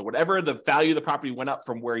taxes. So whatever the value of the property went up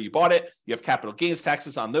from where you bought it, you have capital gains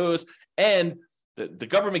taxes on those. And the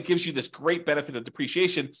government gives you this great benefit of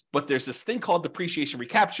depreciation, but there's this thing called depreciation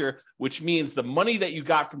recapture, which means the money that you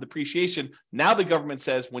got from depreciation, now the government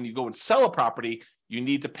says when you go and sell a property, you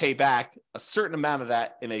need to pay back a certain amount of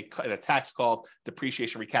that in a tax called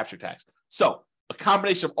depreciation recapture tax. So a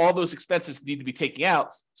combination of all those expenses need to be taken out.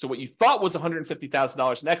 So what you thought was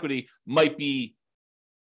 $150,000 in equity might be,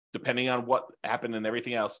 depending on what happened and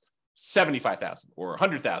everything else, $75,000 or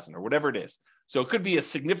 $100,000 or whatever it is. So it could be a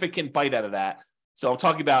significant bite out of that. So I'm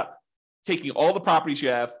talking about taking all the properties you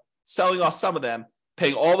have, selling off some of them,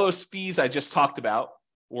 paying all those fees I just talked about,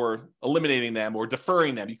 or eliminating them or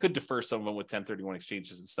deferring them. You could defer some of them with 1031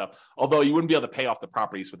 exchanges and stuff, although you wouldn't be able to pay off the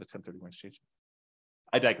properties with a 1031 exchange.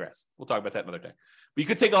 I digress. We'll talk about that another day. But you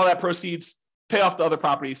could take all that proceeds, pay off the other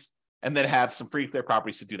properties, and then have some free clear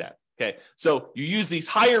properties to do that. Okay. So you use these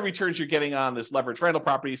higher returns you're getting on this leveraged rental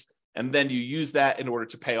properties, and then you use that in order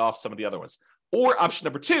to pay off some of the other ones. Or option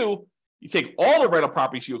number two, you take all the rental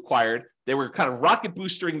properties you acquired, they were kind of rocket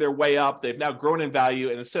boostering their way up. They've now grown in value.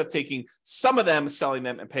 And instead of taking some of them, selling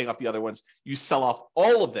them and paying off the other ones, you sell off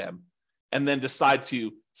all of them and then decide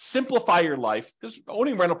to simplify your life, because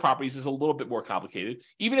owning rental properties is a little bit more complicated.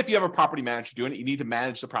 Even if you have a property manager doing it, you need to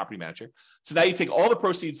manage the property manager. So now you take all the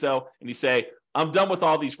proceeds though, and you say, I'm done with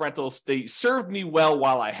all these rentals. They served me well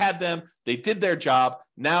while I had them. They did their job.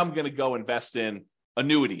 Now I'm going to go invest in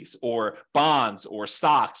annuities or bonds or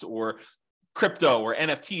stocks or crypto or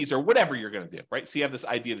NFTs or whatever you're going to do, right? So you have this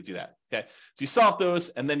idea to do that, okay? So you sell off those,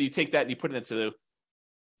 and then you take that and you put it into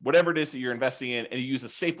whatever it is that you're investing in, and you use a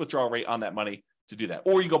safe withdrawal rate on that money to do that.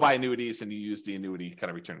 Or you go buy annuities and you use the annuity kind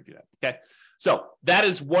of return to do that. Okay. So that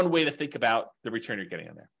is one way to think about the return you're getting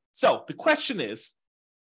on there. So the question is,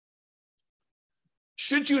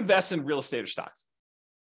 should you invest in real estate or stocks?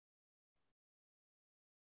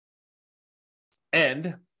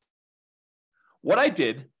 And what I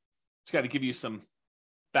did, it's got to give you some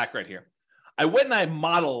background here. I went and I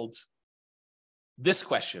modeled this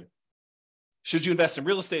question. Should you invest in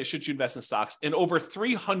real estate or should you invest in stocks in over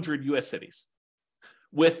 300 US cities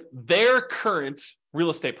with their current real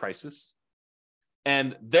estate prices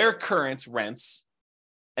and their current rents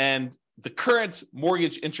and the current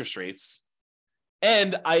mortgage interest rates.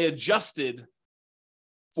 And I adjusted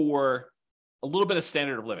for a little bit of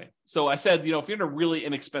standard of living. So I said, if you're in a really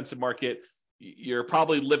inexpensive market, you're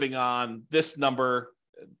probably living on this number,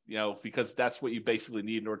 because that's what you basically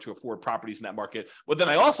need in order to afford properties in that market. But then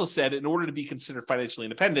I also said, in order to be considered financially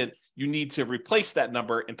independent, you need to replace that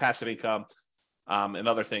number in passive income and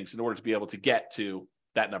other things in order to be able to get to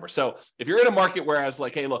that number. So if you're in a market where I was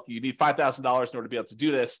like, hey, look, you need $5,000 in order to be able to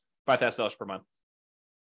do this, $5,000 per month,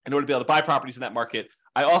 in order to be able to buy properties in that market,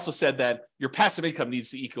 I also said that your passive income needs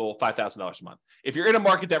to equal $5,000 a month. If you're in a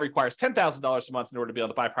market that requires $10,000 a month in order to be able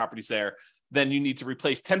to buy properties there, then you need to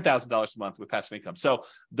replace $10,000 a month with passive income. So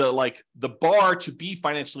the bar to be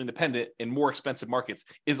financially independent in more expensive markets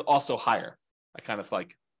is also higher. I kind of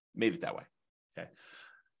made it that way. Okay.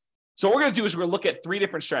 So what we're going to do is we're going to look at 3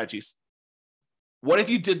 different strategies. What if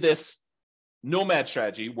you did this nomad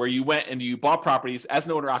strategy where you went and you bought properties as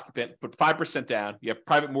an owner occupant, put 5% down, you have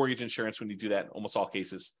private mortgage insurance when you do that in almost all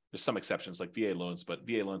cases. There's some exceptions like VA loans, but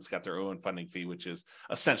VA loans got their own funding fee, which is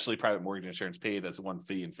essentially private mortgage insurance paid as one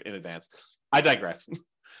fee in advance. I digress.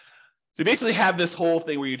 So you basically have this whole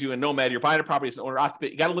thing where you do a nomad, you're buying a property as an owner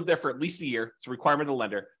occupant, you got to live there for at least a year. It's a requirement of the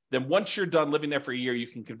lender. Then once you're done living there for a year, you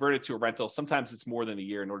can convert it to a rental. Sometimes it's more than a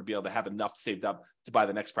year in order to be able to have enough saved up to buy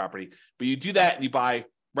the next property. But you do that and you buy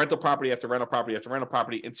rental property after rental property after rental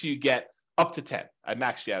property until you get up to 10. I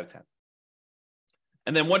maxed you out of 10.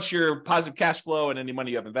 And then once your positive cash flow and any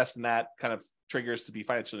money you have invested in that kind of triggers to be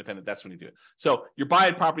financially independent, that's when you do it. So you're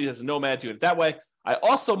buying property as a nomad, doing it that way. I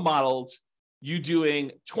also modeled you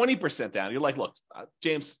doing 20% down. You're like, look,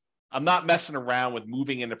 James, I'm not messing around with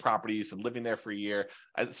moving into properties and living there for a year.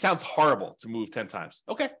 It sounds horrible to move 10 times.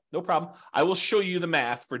 Okay, no problem. I will show you the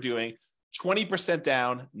math for doing 20%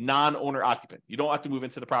 down, non-owner occupant. You don't have to move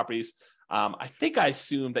into the properties. I think I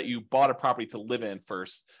assumed that you bought a property to live in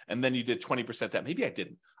first, and then you did 20% down. Maybe I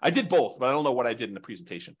didn't. I did both, but I don't know what I did in the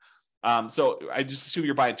presentation. So I just assume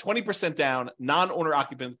you're buying 20% down, non-owner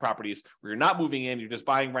occupant properties where you're not moving in, you're just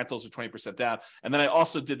buying rentals with 20% down. And then I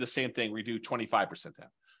also did the same thing where you do 25% down.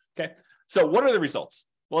 Okay. So what are the results?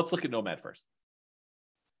 Well, let's look at Nomad first.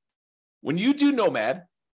 When you do Nomad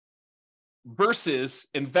versus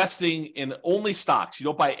investing in only stocks, you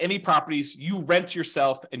don't buy any properties, you rent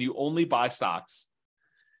yourself and you only buy stocks.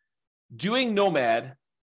 Doing Nomad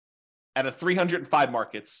at a 305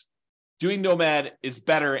 markets, doing Nomad is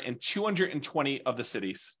better in 220 of the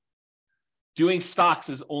cities. Doing stocks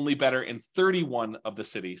is only better in 31 of the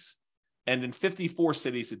cities. And in 54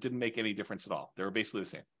 cities, it didn't make any difference at all. They were basically the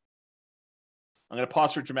same. I'm going to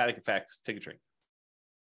pause for dramatic effect. Take a drink.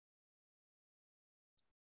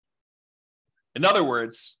 In other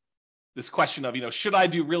words, this question of, should I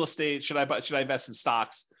do real estate? Should I invest in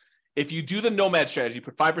stocks? If you do the Nomad strategy,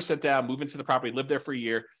 put 5% down, move into the property, live there for a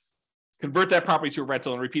year, convert that property to a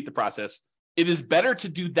rental and repeat the process, it is better to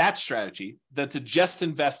do that strategy than to just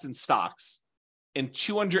invest in stocks in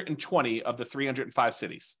 220 of the 305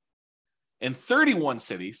 cities. In 31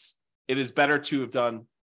 cities, it is better to have done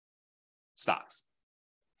stocks.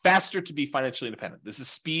 Faster to be financially independent. This is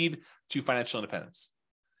speed to financial independence.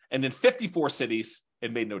 And in 54 cities,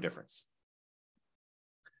 it made no difference.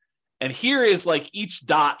 And here is each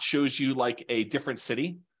dot shows you a different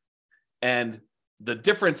city. And the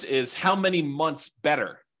difference is how many months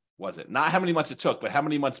better was it? Not how many months it took, but how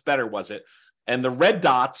many months better was it? And the red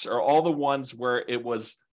dots are all the ones where it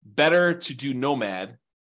was better to do Nomad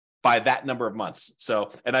by that number of months.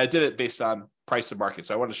 So, and I did it based on price of market.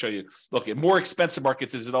 So I want to show you, look, in more expensive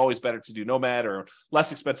markets, is it always better to do Nomad, or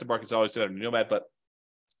less expensive markets always better to do Nomad? But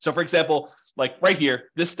so for example, right here,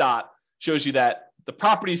 this dot shows you that the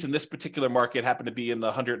properties in this particular market happen to be in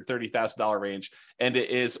the $130,000 range. And it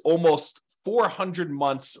is almost 400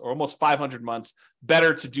 months or almost 500 months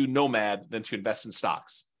better to do Nomad than to invest in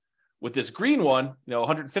stocks. With this green one,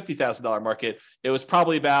 $150,000 market, it was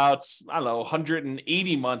probably about,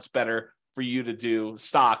 180 months better for you to do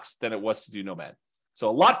stocks than it was to do Nomad. So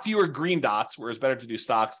a lot fewer green dots, where it's better to do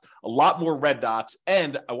stocks, a lot more red dots.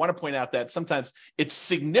 And I want to point out that sometimes it's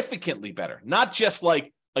significantly better, not just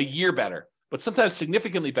like a year better, but sometimes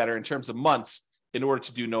significantly better in terms of months in order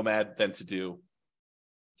to do Nomad than to do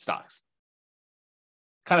stocks.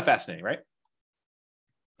 Kind of fascinating, right?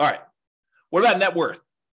 All right. What about net worth?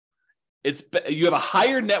 You have a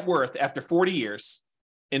higher net worth after 40 years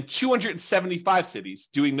in 275 cities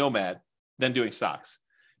doing Nomad than doing stocks.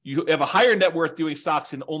 You have a higher net worth doing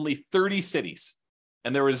stocks in only 30 cities.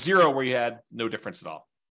 And there was 0 where you had no difference at all.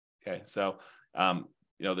 Okay. So,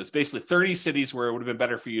 there's basically 30 cities where it would have been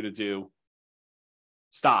better for you to do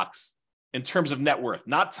stocks in terms of net worth,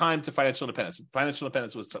 not time to financial independence. Financial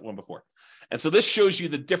independence was one before. And so this shows you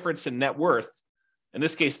the difference in net worth. In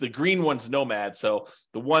this case, the green one's Nomad. So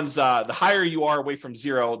the ones, the higher you are away from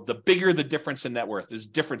 0, the bigger the difference in net worth is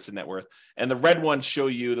difference in net worth. And the red ones show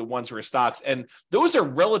you the ones where are stocks. And those are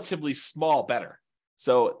relatively small better.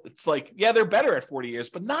 So it's like, yeah, they're better at 40 years,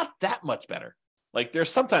 but not that much better. Like there's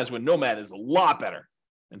sometimes when Nomad is a lot better.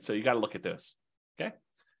 And so you got to look at this. Okay.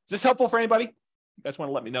 Is this helpful for anybody? You guys want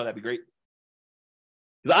to let me know? That'd be great.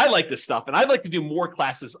 Because I like this stuff and I'd like to do more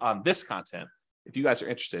classes on this content if you guys are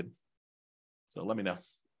interested. So let me know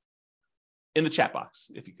in the chat box,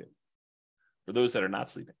 if you could, for those that are not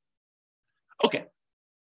sleeping. Okay.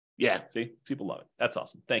 Yeah, see, people love it. That's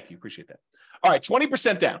awesome. Thank you. Appreciate that. All right,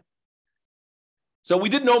 20% down. So we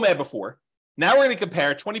did Nomad before. Now we're going to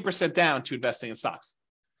compare 20% down to investing in stocks.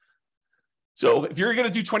 So if you're going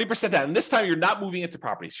to do 20% down, and this time you're not moving into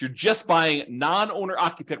properties, you're just buying non-owner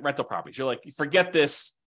occupant rental properties. You're like, forget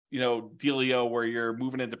this, dealio where you're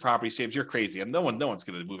moving into properties, James, you're crazy. And no one's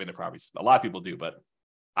going to move into properties. A lot of people do, but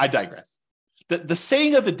I digress. The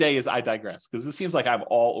saying of the day is I digress, because it seems like I'm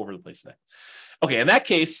all over the place today. Okay, in that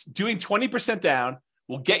case, doing 20% down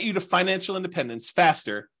will get you to financial independence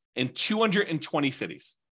faster in 220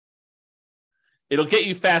 cities. It'll get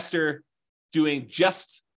you faster doing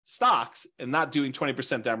just stocks and not doing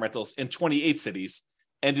 20% down rentals in 28 cities.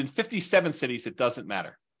 And in 57 cities, it doesn't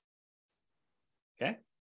matter. Okay.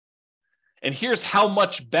 And here's how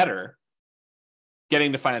much better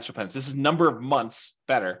getting to financial independence. This is number of months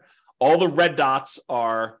better. All the red dots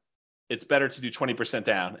are, it's better to do 20%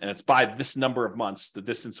 down, and it's by this number of months, the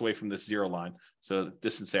distance away from this 0 line. So the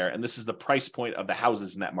distance there. And this is the price point of the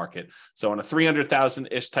houses in that market. So on a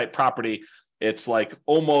 300,000-ish type property, it's like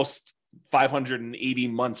almost 580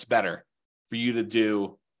 months better for you to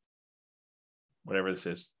do whatever this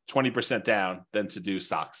is, 20% down than to do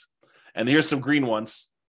stocks. And here's some green ones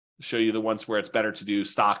to show you the ones where it's better to do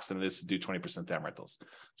stocks than it is to do 20% down rentals.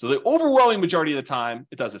 So the overwhelming majority of the time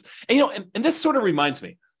it does this. And and this sort of reminds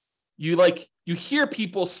me, you hear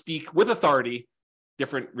people speak with authority,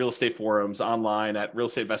 different real estate forums, online, at real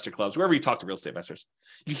estate investor clubs, wherever you talk to real estate investors.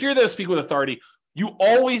 You hear them speak with authority. You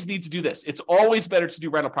always need to do this. It's always better to do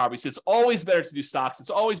rental properties. It's always better to do stocks. It's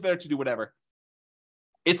always better to do whatever.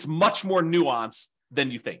 It's much more nuanced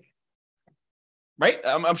than you think, right?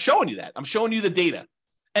 I'm showing you that. I'm showing you the data.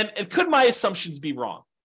 And could my assumptions be wrong?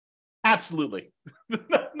 Absolutely.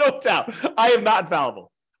 No doubt. I am not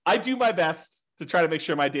infallible. I do my best to try to make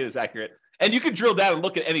sure my data is accurate. And you can drill down and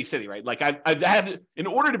look at any city, right? Like I've had, in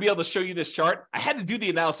order to be able to show you this chart, I had to do the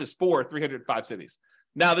analysis for 305 cities.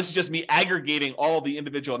 Now, this is just me aggregating all the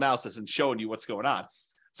individual analysis and showing you what's going on.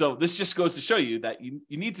 So this just goes to show you that you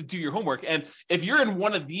need to do your homework. And if you're in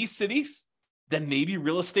one of these cities, then maybe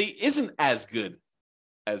real estate isn't as good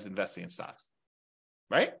as investing in stocks,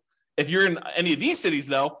 right? If you're in any of these cities,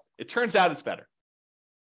 though, it turns out it's better.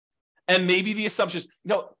 And maybe the assumptions,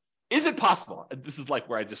 is it possible? This is like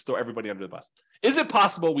where I just throw everybody under the bus. Is it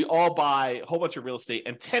possible we all buy a whole bunch of real estate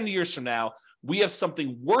and 10 years from now, we have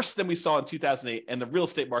something worse than we saw in 2008 and the real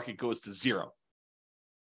estate market goes to 0?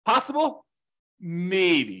 Possible?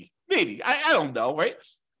 Maybe. I don't know, right?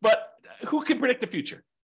 But who can predict the future?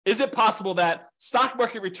 Is it possible that stock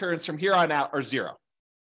market returns from here on out are 0?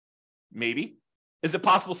 Maybe. Is it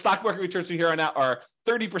possible stock market returns from here on out are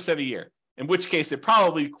 30% a year? In which case it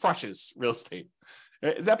probably crushes real estate.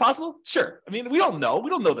 Is that possible? Sure. I mean, we don't know. We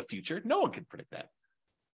don't know the future. No one can predict that.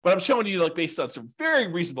 But I'm showing you based on some very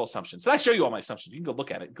reasonable assumptions. So I show you all my assumptions. You can go look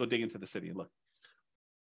at it, go dig into the city and look.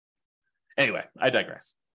 Anyway, I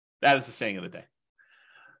digress. That is the saying of the day.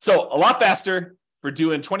 So a lot faster for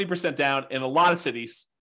doing 20% down in a lot of cities,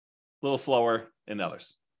 a little slower in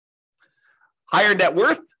others. Higher net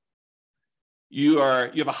worth. You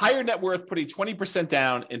have a higher net worth putting 20%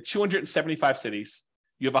 down in 275 cities.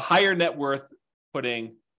 You have a higher net worth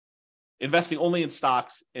investing only in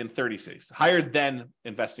stocks in 30 cities, higher than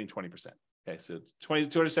investing 20%. Okay, so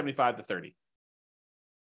 275 to 30.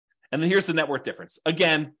 And then here's the net worth difference.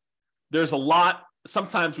 Again, there's a lot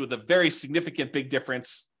sometimes with a very significant big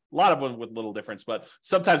difference, a lot of them with little difference, but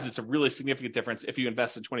sometimes it's a really significant difference if you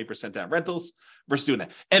invest in 20% down rentals versus doing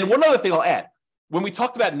that. And one other thing I'll add, when we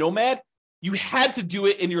talked about Nomad, you had to do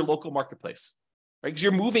it in your local marketplace, right? Because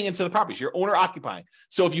you're moving into the properties, you're owner occupying.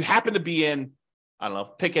 So if you happen to be in, I don't know,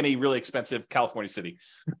 pick any really expensive California city,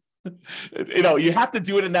 you have to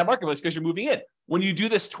do it in that marketplace because you're moving in. When you do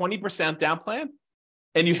this 20% down plan,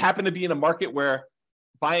 and you happen to be in a market where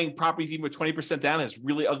buying properties even with 20% down has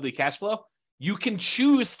really ugly cash flow, you can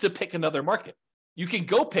choose to pick another market. You can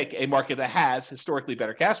go pick a market that has historically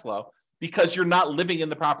better cash flow because you're not living in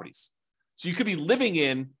the properties. So you could be living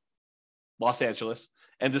in Los Angeles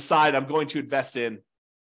and decide I'm going to invest in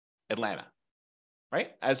Atlanta,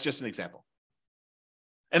 right? As just an example.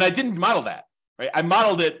 And I didn't model that, right? I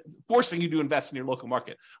modeled it forcing you to invest in your local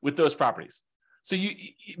market with those properties. So you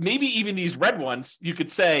maybe even these red ones, you could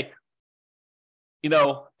say,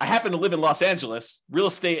 I happen to live in Los Angeles. Real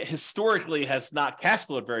estate historically has not cash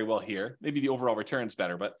flowed very well here. Maybe the overall return's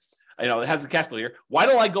better, but it has a cash flow here. Why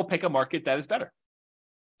don't I go pick a market that is better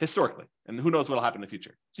historically? And who knows what will happen in the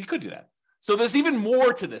future. So you could do that. So there's even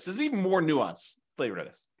more to this. There's even more nuance flavor to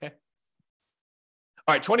this. Okay.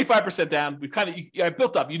 All right, 25% down. We've I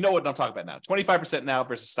built up. You know what I'm talking about now. 25% now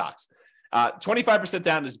versus stocks. 25%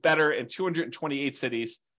 down is better in 228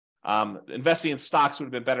 cities. Investing in stocks would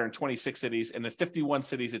have been better in 26 cities, and in 51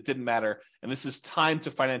 cities, it didn't matter. And this is time to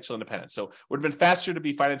financial independence. So it would have been faster to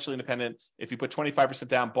be financially independent if you put 25%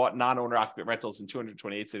 down, bought non-owner occupant rentals in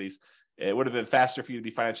 228 cities. It would have been faster for you to be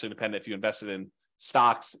financially independent if you invested in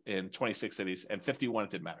stocks in 26 cities, and 51, it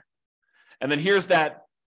didn't matter. And then here's that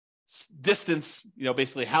distance,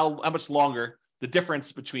 basically how much longer the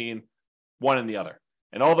difference between one and the other.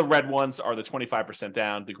 And all the red ones are the 25%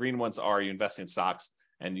 down. The green ones are you investing in stocks.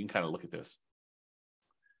 And you can kind of look at this.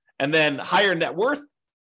 And then higher net worth.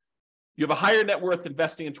 You have a higher net worth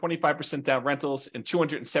investing in 25% down rentals in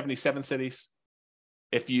 277 cities.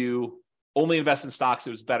 If you only invest in stocks,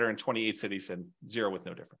 it was better in 28 cities and 0 with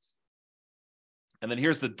no difference. And then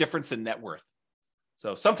here's the difference in net worth.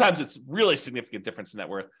 So sometimes it's really significant difference in net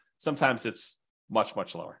worth. Sometimes it's much,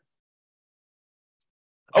 much lower.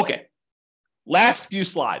 Okay. Last few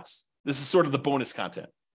slides. This is sort of the bonus content.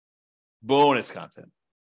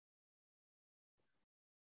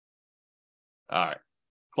 All right.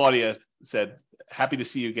 Claudia said, happy to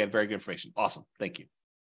see you again. Very good information. Awesome. Thank you.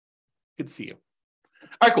 Good to see you.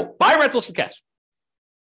 All right, cool. Buy rentals for cash.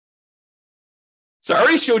 So I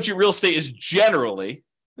already showed you real estate is generally,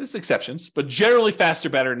 there's exceptions, but generally faster,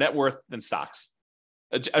 better net worth than stocks.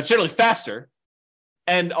 Generally faster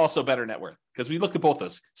and also better net worth, because we looked at both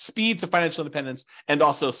those, speed to financial independence and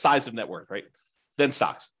also size of net worth, right? Than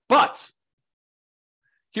stocks. But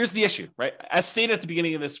here's the issue, right? As stated at the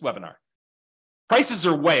beginning of this webinar, prices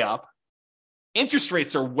are way up, interest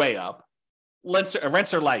rates are way up,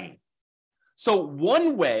 rents are lagging. So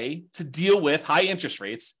one way to deal with high interest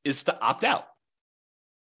rates is to opt out.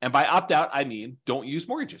 And by opt out, I mean don't use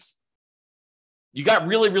mortgages. You got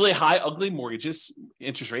really, really high, ugly mortgages,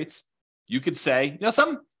 interest rates. You could say,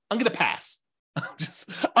 something, I'm going to pass.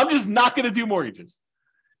 I'm just not going to do mortgages.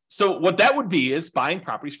 So what that would be is buying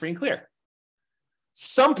properties free and clear.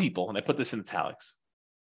 Some people, and I put this in italics,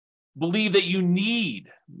 believe that you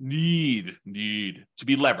need to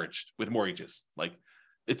be leveraged with mortgages. Like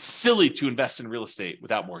it's silly to invest in real estate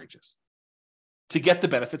without mortgages to get the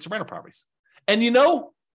benefits of rental properties. And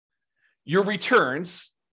your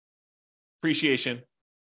returns, appreciation,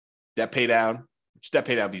 debt pay down, which debt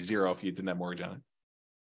pay down would be 0 if you didn't have mortgage on it,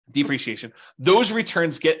 depreciation, those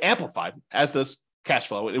returns get amplified, as does cash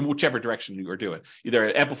flow in whichever direction you are doing,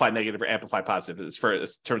 either amplify negative or amplify positive in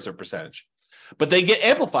terms of percentage. But they get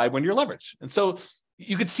amplified when you're leveraged. And so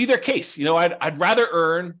you could see their case. I'd rather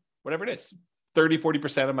earn whatever it is, 30,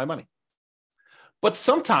 40% of my money. But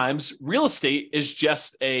sometimes real estate is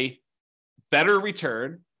just a better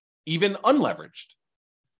return, even unleveraged.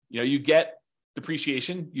 You get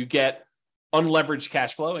depreciation, you get unleveraged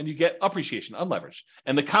cash flow, and you get appreciation, unleveraged.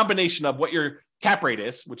 And the combination of what your cap rate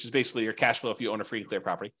is, which is basically your cash flow if you own a free and clear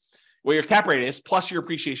property, what your cap rate is, plus your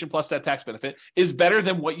appreciation, plus that tax benefit, is better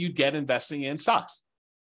than what you'd get investing in stocks.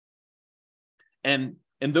 And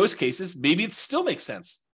in those cases, maybe it still makes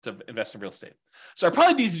sense to invest in real estate. So I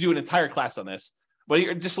probably need to do an entire class on this, but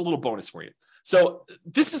just a little bonus for you. So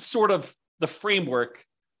this is sort of the framework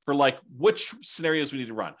for which scenarios we need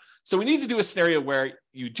to run. So we need to do a scenario where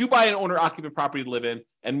you do buy an owner occupant property to live in,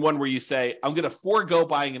 and one where you say, I'm going to forego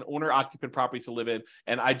buying an owner occupant property to live in,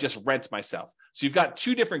 and I just rent myself. So you've got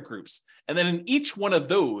two different groups. And then in each one of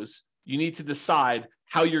those, you need to decide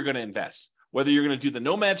how you're going to invest, whether you're going to do the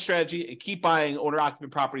nomad strategy and keep buying owner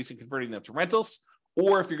occupant properties and converting them to rentals,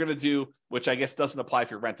 or if you're going to do, which I guess doesn't apply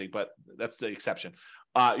if you're renting, but that's the exception.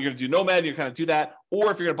 You're going to do nomad, you're going to do that.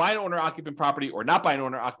 Or if you're going to buy an owner-occupant property or not buy an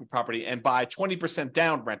owner-occupant property and buy 20%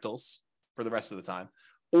 down rentals for the rest of the time,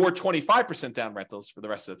 or 25% down rentals for the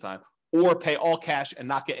rest of the time, or pay all cash and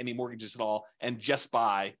not get any mortgages at all and just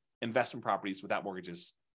buy investment properties without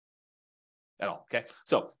mortgages at all, okay?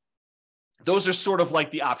 So those are sort of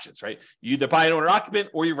like the options, right? You either buy an owner-occupant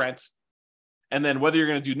or you rent. And then whether you're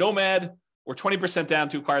going to do nomad or 20% down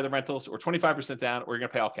to acquire the rentals or 25% down, or you're going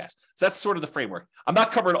to pay all cash. So that's sort of the framework. I'm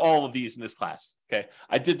not covering all of these in this class, okay?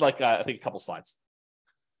 I did I think a couple slides.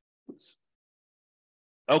 Oops.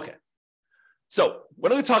 Okay. So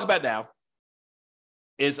what I'm going to talk about now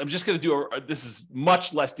is I'm just going to do this is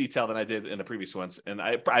much less detail than I did in the previous ones. And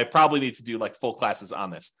I probably need to do like full classes on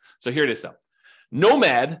this. So here it is. So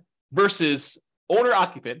nomad versus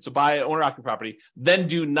owner-occupant, so buy an owner-occupant property, then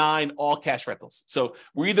do 9 all-cash rentals. So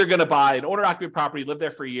we're either going to buy an owner-occupant property, live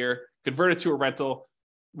there for a year, convert it to a rental,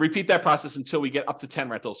 repeat that process until we get up to 10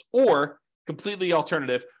 rentals, or completely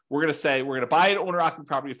alternative, we're going to say we're going to buy an owner-occupant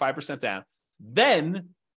property 5% down, then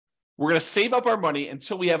we're going to save up our money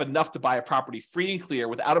until we have enough to buy a property free and clear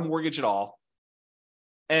without a mortgage at all.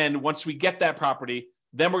 And once we get that property,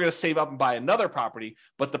 then we're going to save up and buy another property,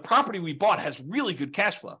 but the property we bought has really good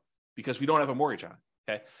cash flow because we don't have a mortgage on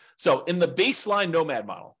it, okay? So in the baseline nomad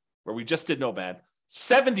model, where we just did nomad,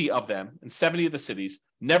 70 of them in 70 of the cities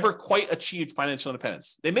never quite achieved financial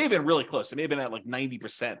independence. They may have been really close. They may have been at like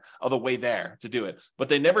 90% of the way there to do it, but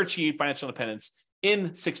they never achieved financial independence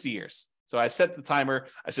in 60 years. So I set the timer.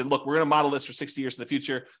 I said, look, we're going to model this for 60 years in the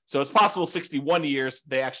future. So it's possible 61 years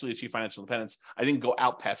they actually achieve financial independence. I didn't go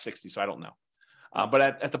out past 60, so I don't know. But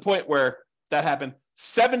at the point where that happened,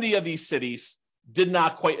 70 of these cities did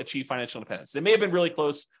not quite achieve financial independence. They may have been really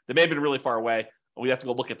close. They may have been really far away. We have to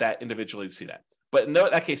go look at that individually to see that. But in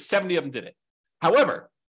that case, 70 of them did it. However,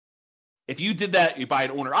 if you did that, you buy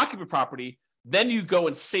an owner-occupant property, then you go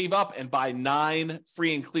and save up and buy 9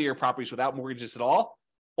 free and clear properties without mortgages at all.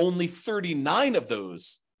 Only 39 of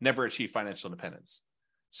those never achieved financial independence.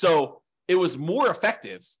 So it was more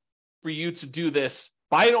effective for you to do this,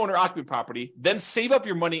 buy an owner-occupant property, then save up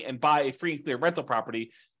your money and buy a free and clear rental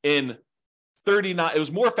property in 39. It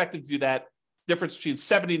was more effective to do that. Difference between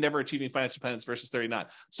 70 never achieving financial independence versus 39.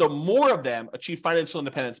 So more of them achieve financial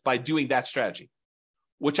independence by doing that strategy,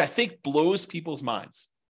 which I think blows people's minds.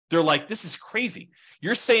 They're like, this is crazy.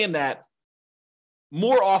 You're saying that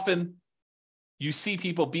more often you see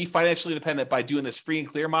people be financially independent by doing this free and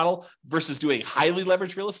clear model versus doing highly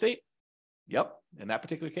leveraged real estate? Yep, in that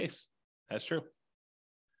particular case, that's true.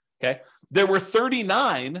 Okay, there were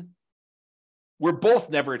 39 where both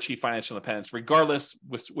never achieved financial independence, regardless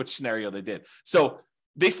which scenario they did. So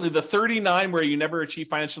basically the 39 where you never achieve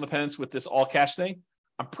financial independence with this all cash thing,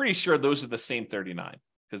 I'm pretty sure those are the same 39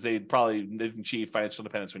 because they probably didn't achieve financial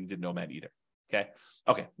independence when you did nomad either.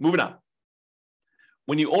 Okay, moving on.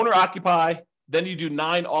 When you own or occupy, then you do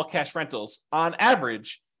 9 all cash rentals. On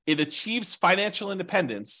average, it achieves financial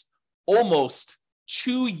independence almost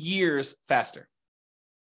 2 years faster.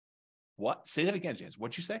 What? Say that again, James.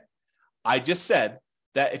 What'd you say? I just said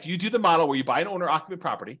that if you do the model where you buy an owner-occupant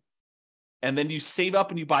property and then you save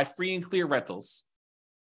up and you buy free and clear rentals,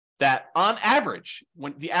 that on average,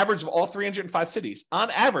 when the average of all 305 cities,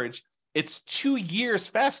 on average, it's 2 years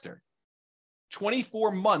faster,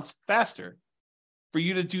 24 months faster for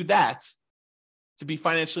you to do that to be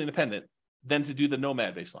financially independent than to do the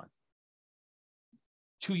nomad baseline.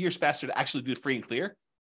 2 years faster to actually do free and clear?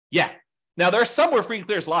 Yeah. Now, there are some where free and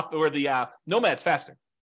clear is where the nomad's faster.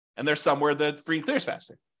 And there's some where the free and clear is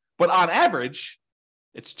faster. But on average,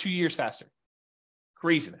 it's 2 years faster.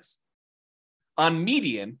 Craziness. On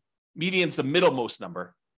median's the middlemost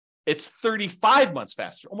number, it's 35 months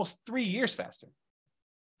faster, almost 3 years faster.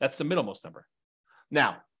 That's the middlemost number.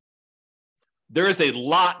 Now, there is a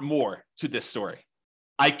lot more to this story.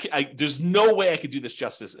 There's no way I could do this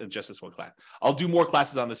justice in just this one class. I'll do more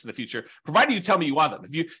classes on this in the future, provided you tell me you want them.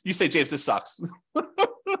 If you say, James, this sucks.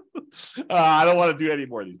 I don't want to do any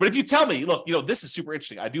more of these. But if you tell me, look, this is super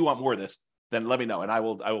interesting, I do want more of this, then let me know, and I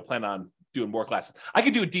will plan on doing more classes. I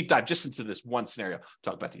could do a deep dive just into this one scenario,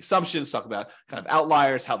 talk about the assumptions, talk about kind of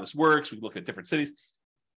outliers, how this works. We can look at different cities.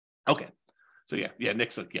 Okay. So yeah,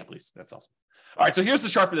 Nick's like, yeah, please. That's awesome. All right. So here's the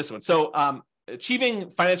chart for this one. So achieving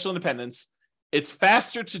financial independence, it's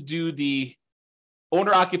faster to do the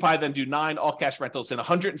owner occupy than do 9 all cash rentals in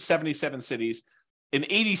 177 cities. In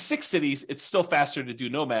 86 cities, it's still faster to do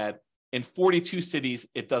nomad. In 42 cities,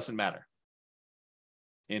 it doesn't matter.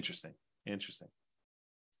 Interesting.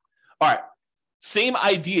 All right. Same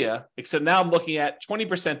idea, except now I'm looking at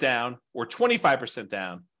 20% down or 25%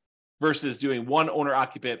 down versus doing one owner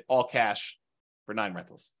occupant, all cash for 9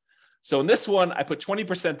 rentals. So in this one, I put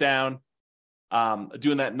 20% down,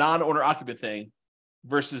 doing that non-owner occupant thing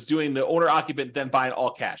versus doing the owner occupant, then buying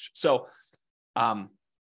all cash. So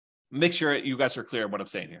make sure you guys are clear on what I'm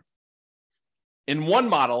saying here. In one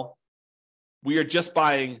model, we are just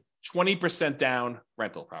buying 20% down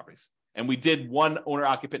rental properties. And we did one owner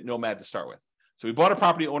occupant nomad to start with. So we bought a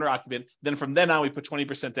property owner occupant. Then from then on, we put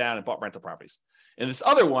 20% down and bought rental properties. In this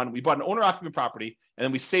other one, we bought an owner occupant property and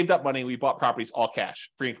then we saved up money and we bought properties all cash,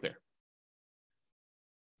 free and clear.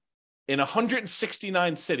 In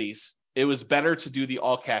 169 cities, it was better to do the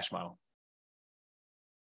all cash model.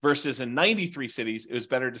 Versus in 93 cities, it was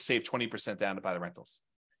better to save 20% down to buy the rentals.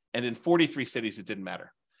 And in 43 cities, it didn't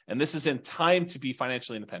matter. And this is in time to be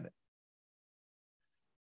financially independent.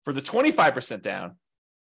 For the 25% down,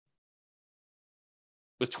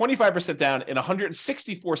 with 25% down in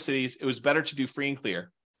 164 cities, it was better to do free and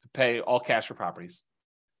clear, to pay all cash for properties.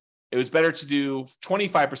 It was better to do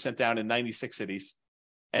 25% down in 96 cities,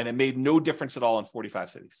 and it made no difference at all in 45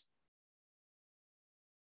 cities.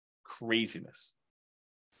 Craziness.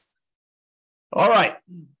 All right.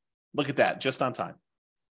 Look at that, just on time.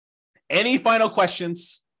 Any final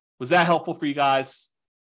questions? Was that helpful for you guys?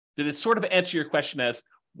 Did it sort of answer your question as,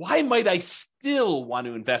 why might I still want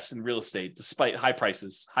to invest in real estate despite high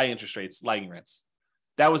prices, high interest rates, lagging rents?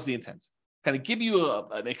 That was the intent. Kind of give you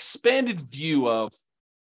an expanded view of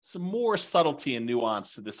some more subtlety and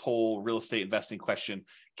nuance to this whole real estate investing question.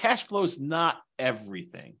 Cash flow is not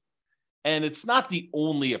everything, and it's not the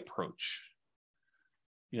only approach.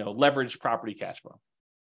 Leverage property cash flow.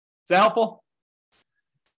 Is that helpful?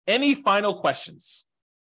 Any final questions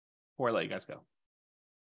before I let you guys go?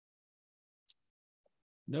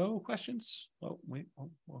 No questions? Oh, wait,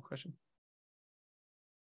 one question.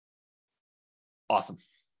 Awesome.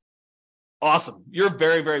 You're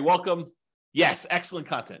very, very welcome. Yes, excellent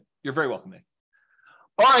content. You're very welcome, Nick.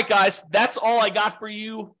 All right, guys, that's all I got for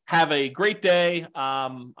you. Have a great day.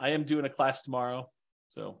 I am doing a class tomorrow,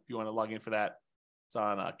 so if you want to log in for that, it's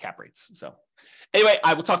on cap rates. So anyway,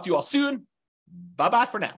 I will talk to you all soon. Bye-bye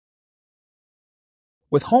for now.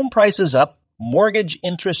 With home prices up, mortgage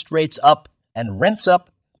interest rates up, and rents up,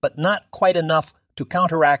 but not quite enough to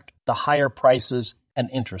counteract the higher prices and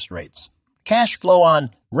interest rates. Cash flow on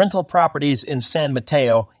rental properties in San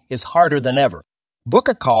Mateo is harder than ever. Book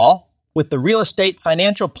a call with the Real Estate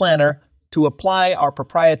Financial Planner to apply our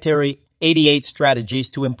proprietary 88 strategies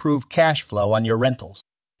to improve cash flow on your rentals.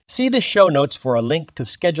 See the show notes for a link to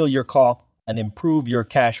schedule your call and improve your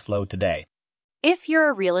cash flow today. If you're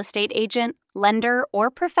a real estate agent, lender, or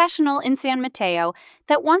professional in San Mateo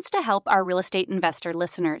that wants to help our real estate investor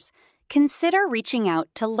listeners, consider reaching out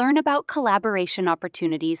to learn about collaboration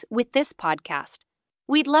opportunities with this podcast.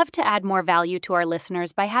 We'd love to add more value to our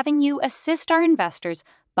listeners by having you assist our investors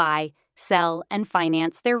buy, sell, and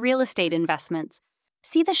finance their real estate investments.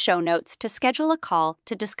 See the show notes to schedule a call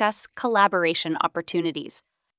to discuss collaboration opportunities.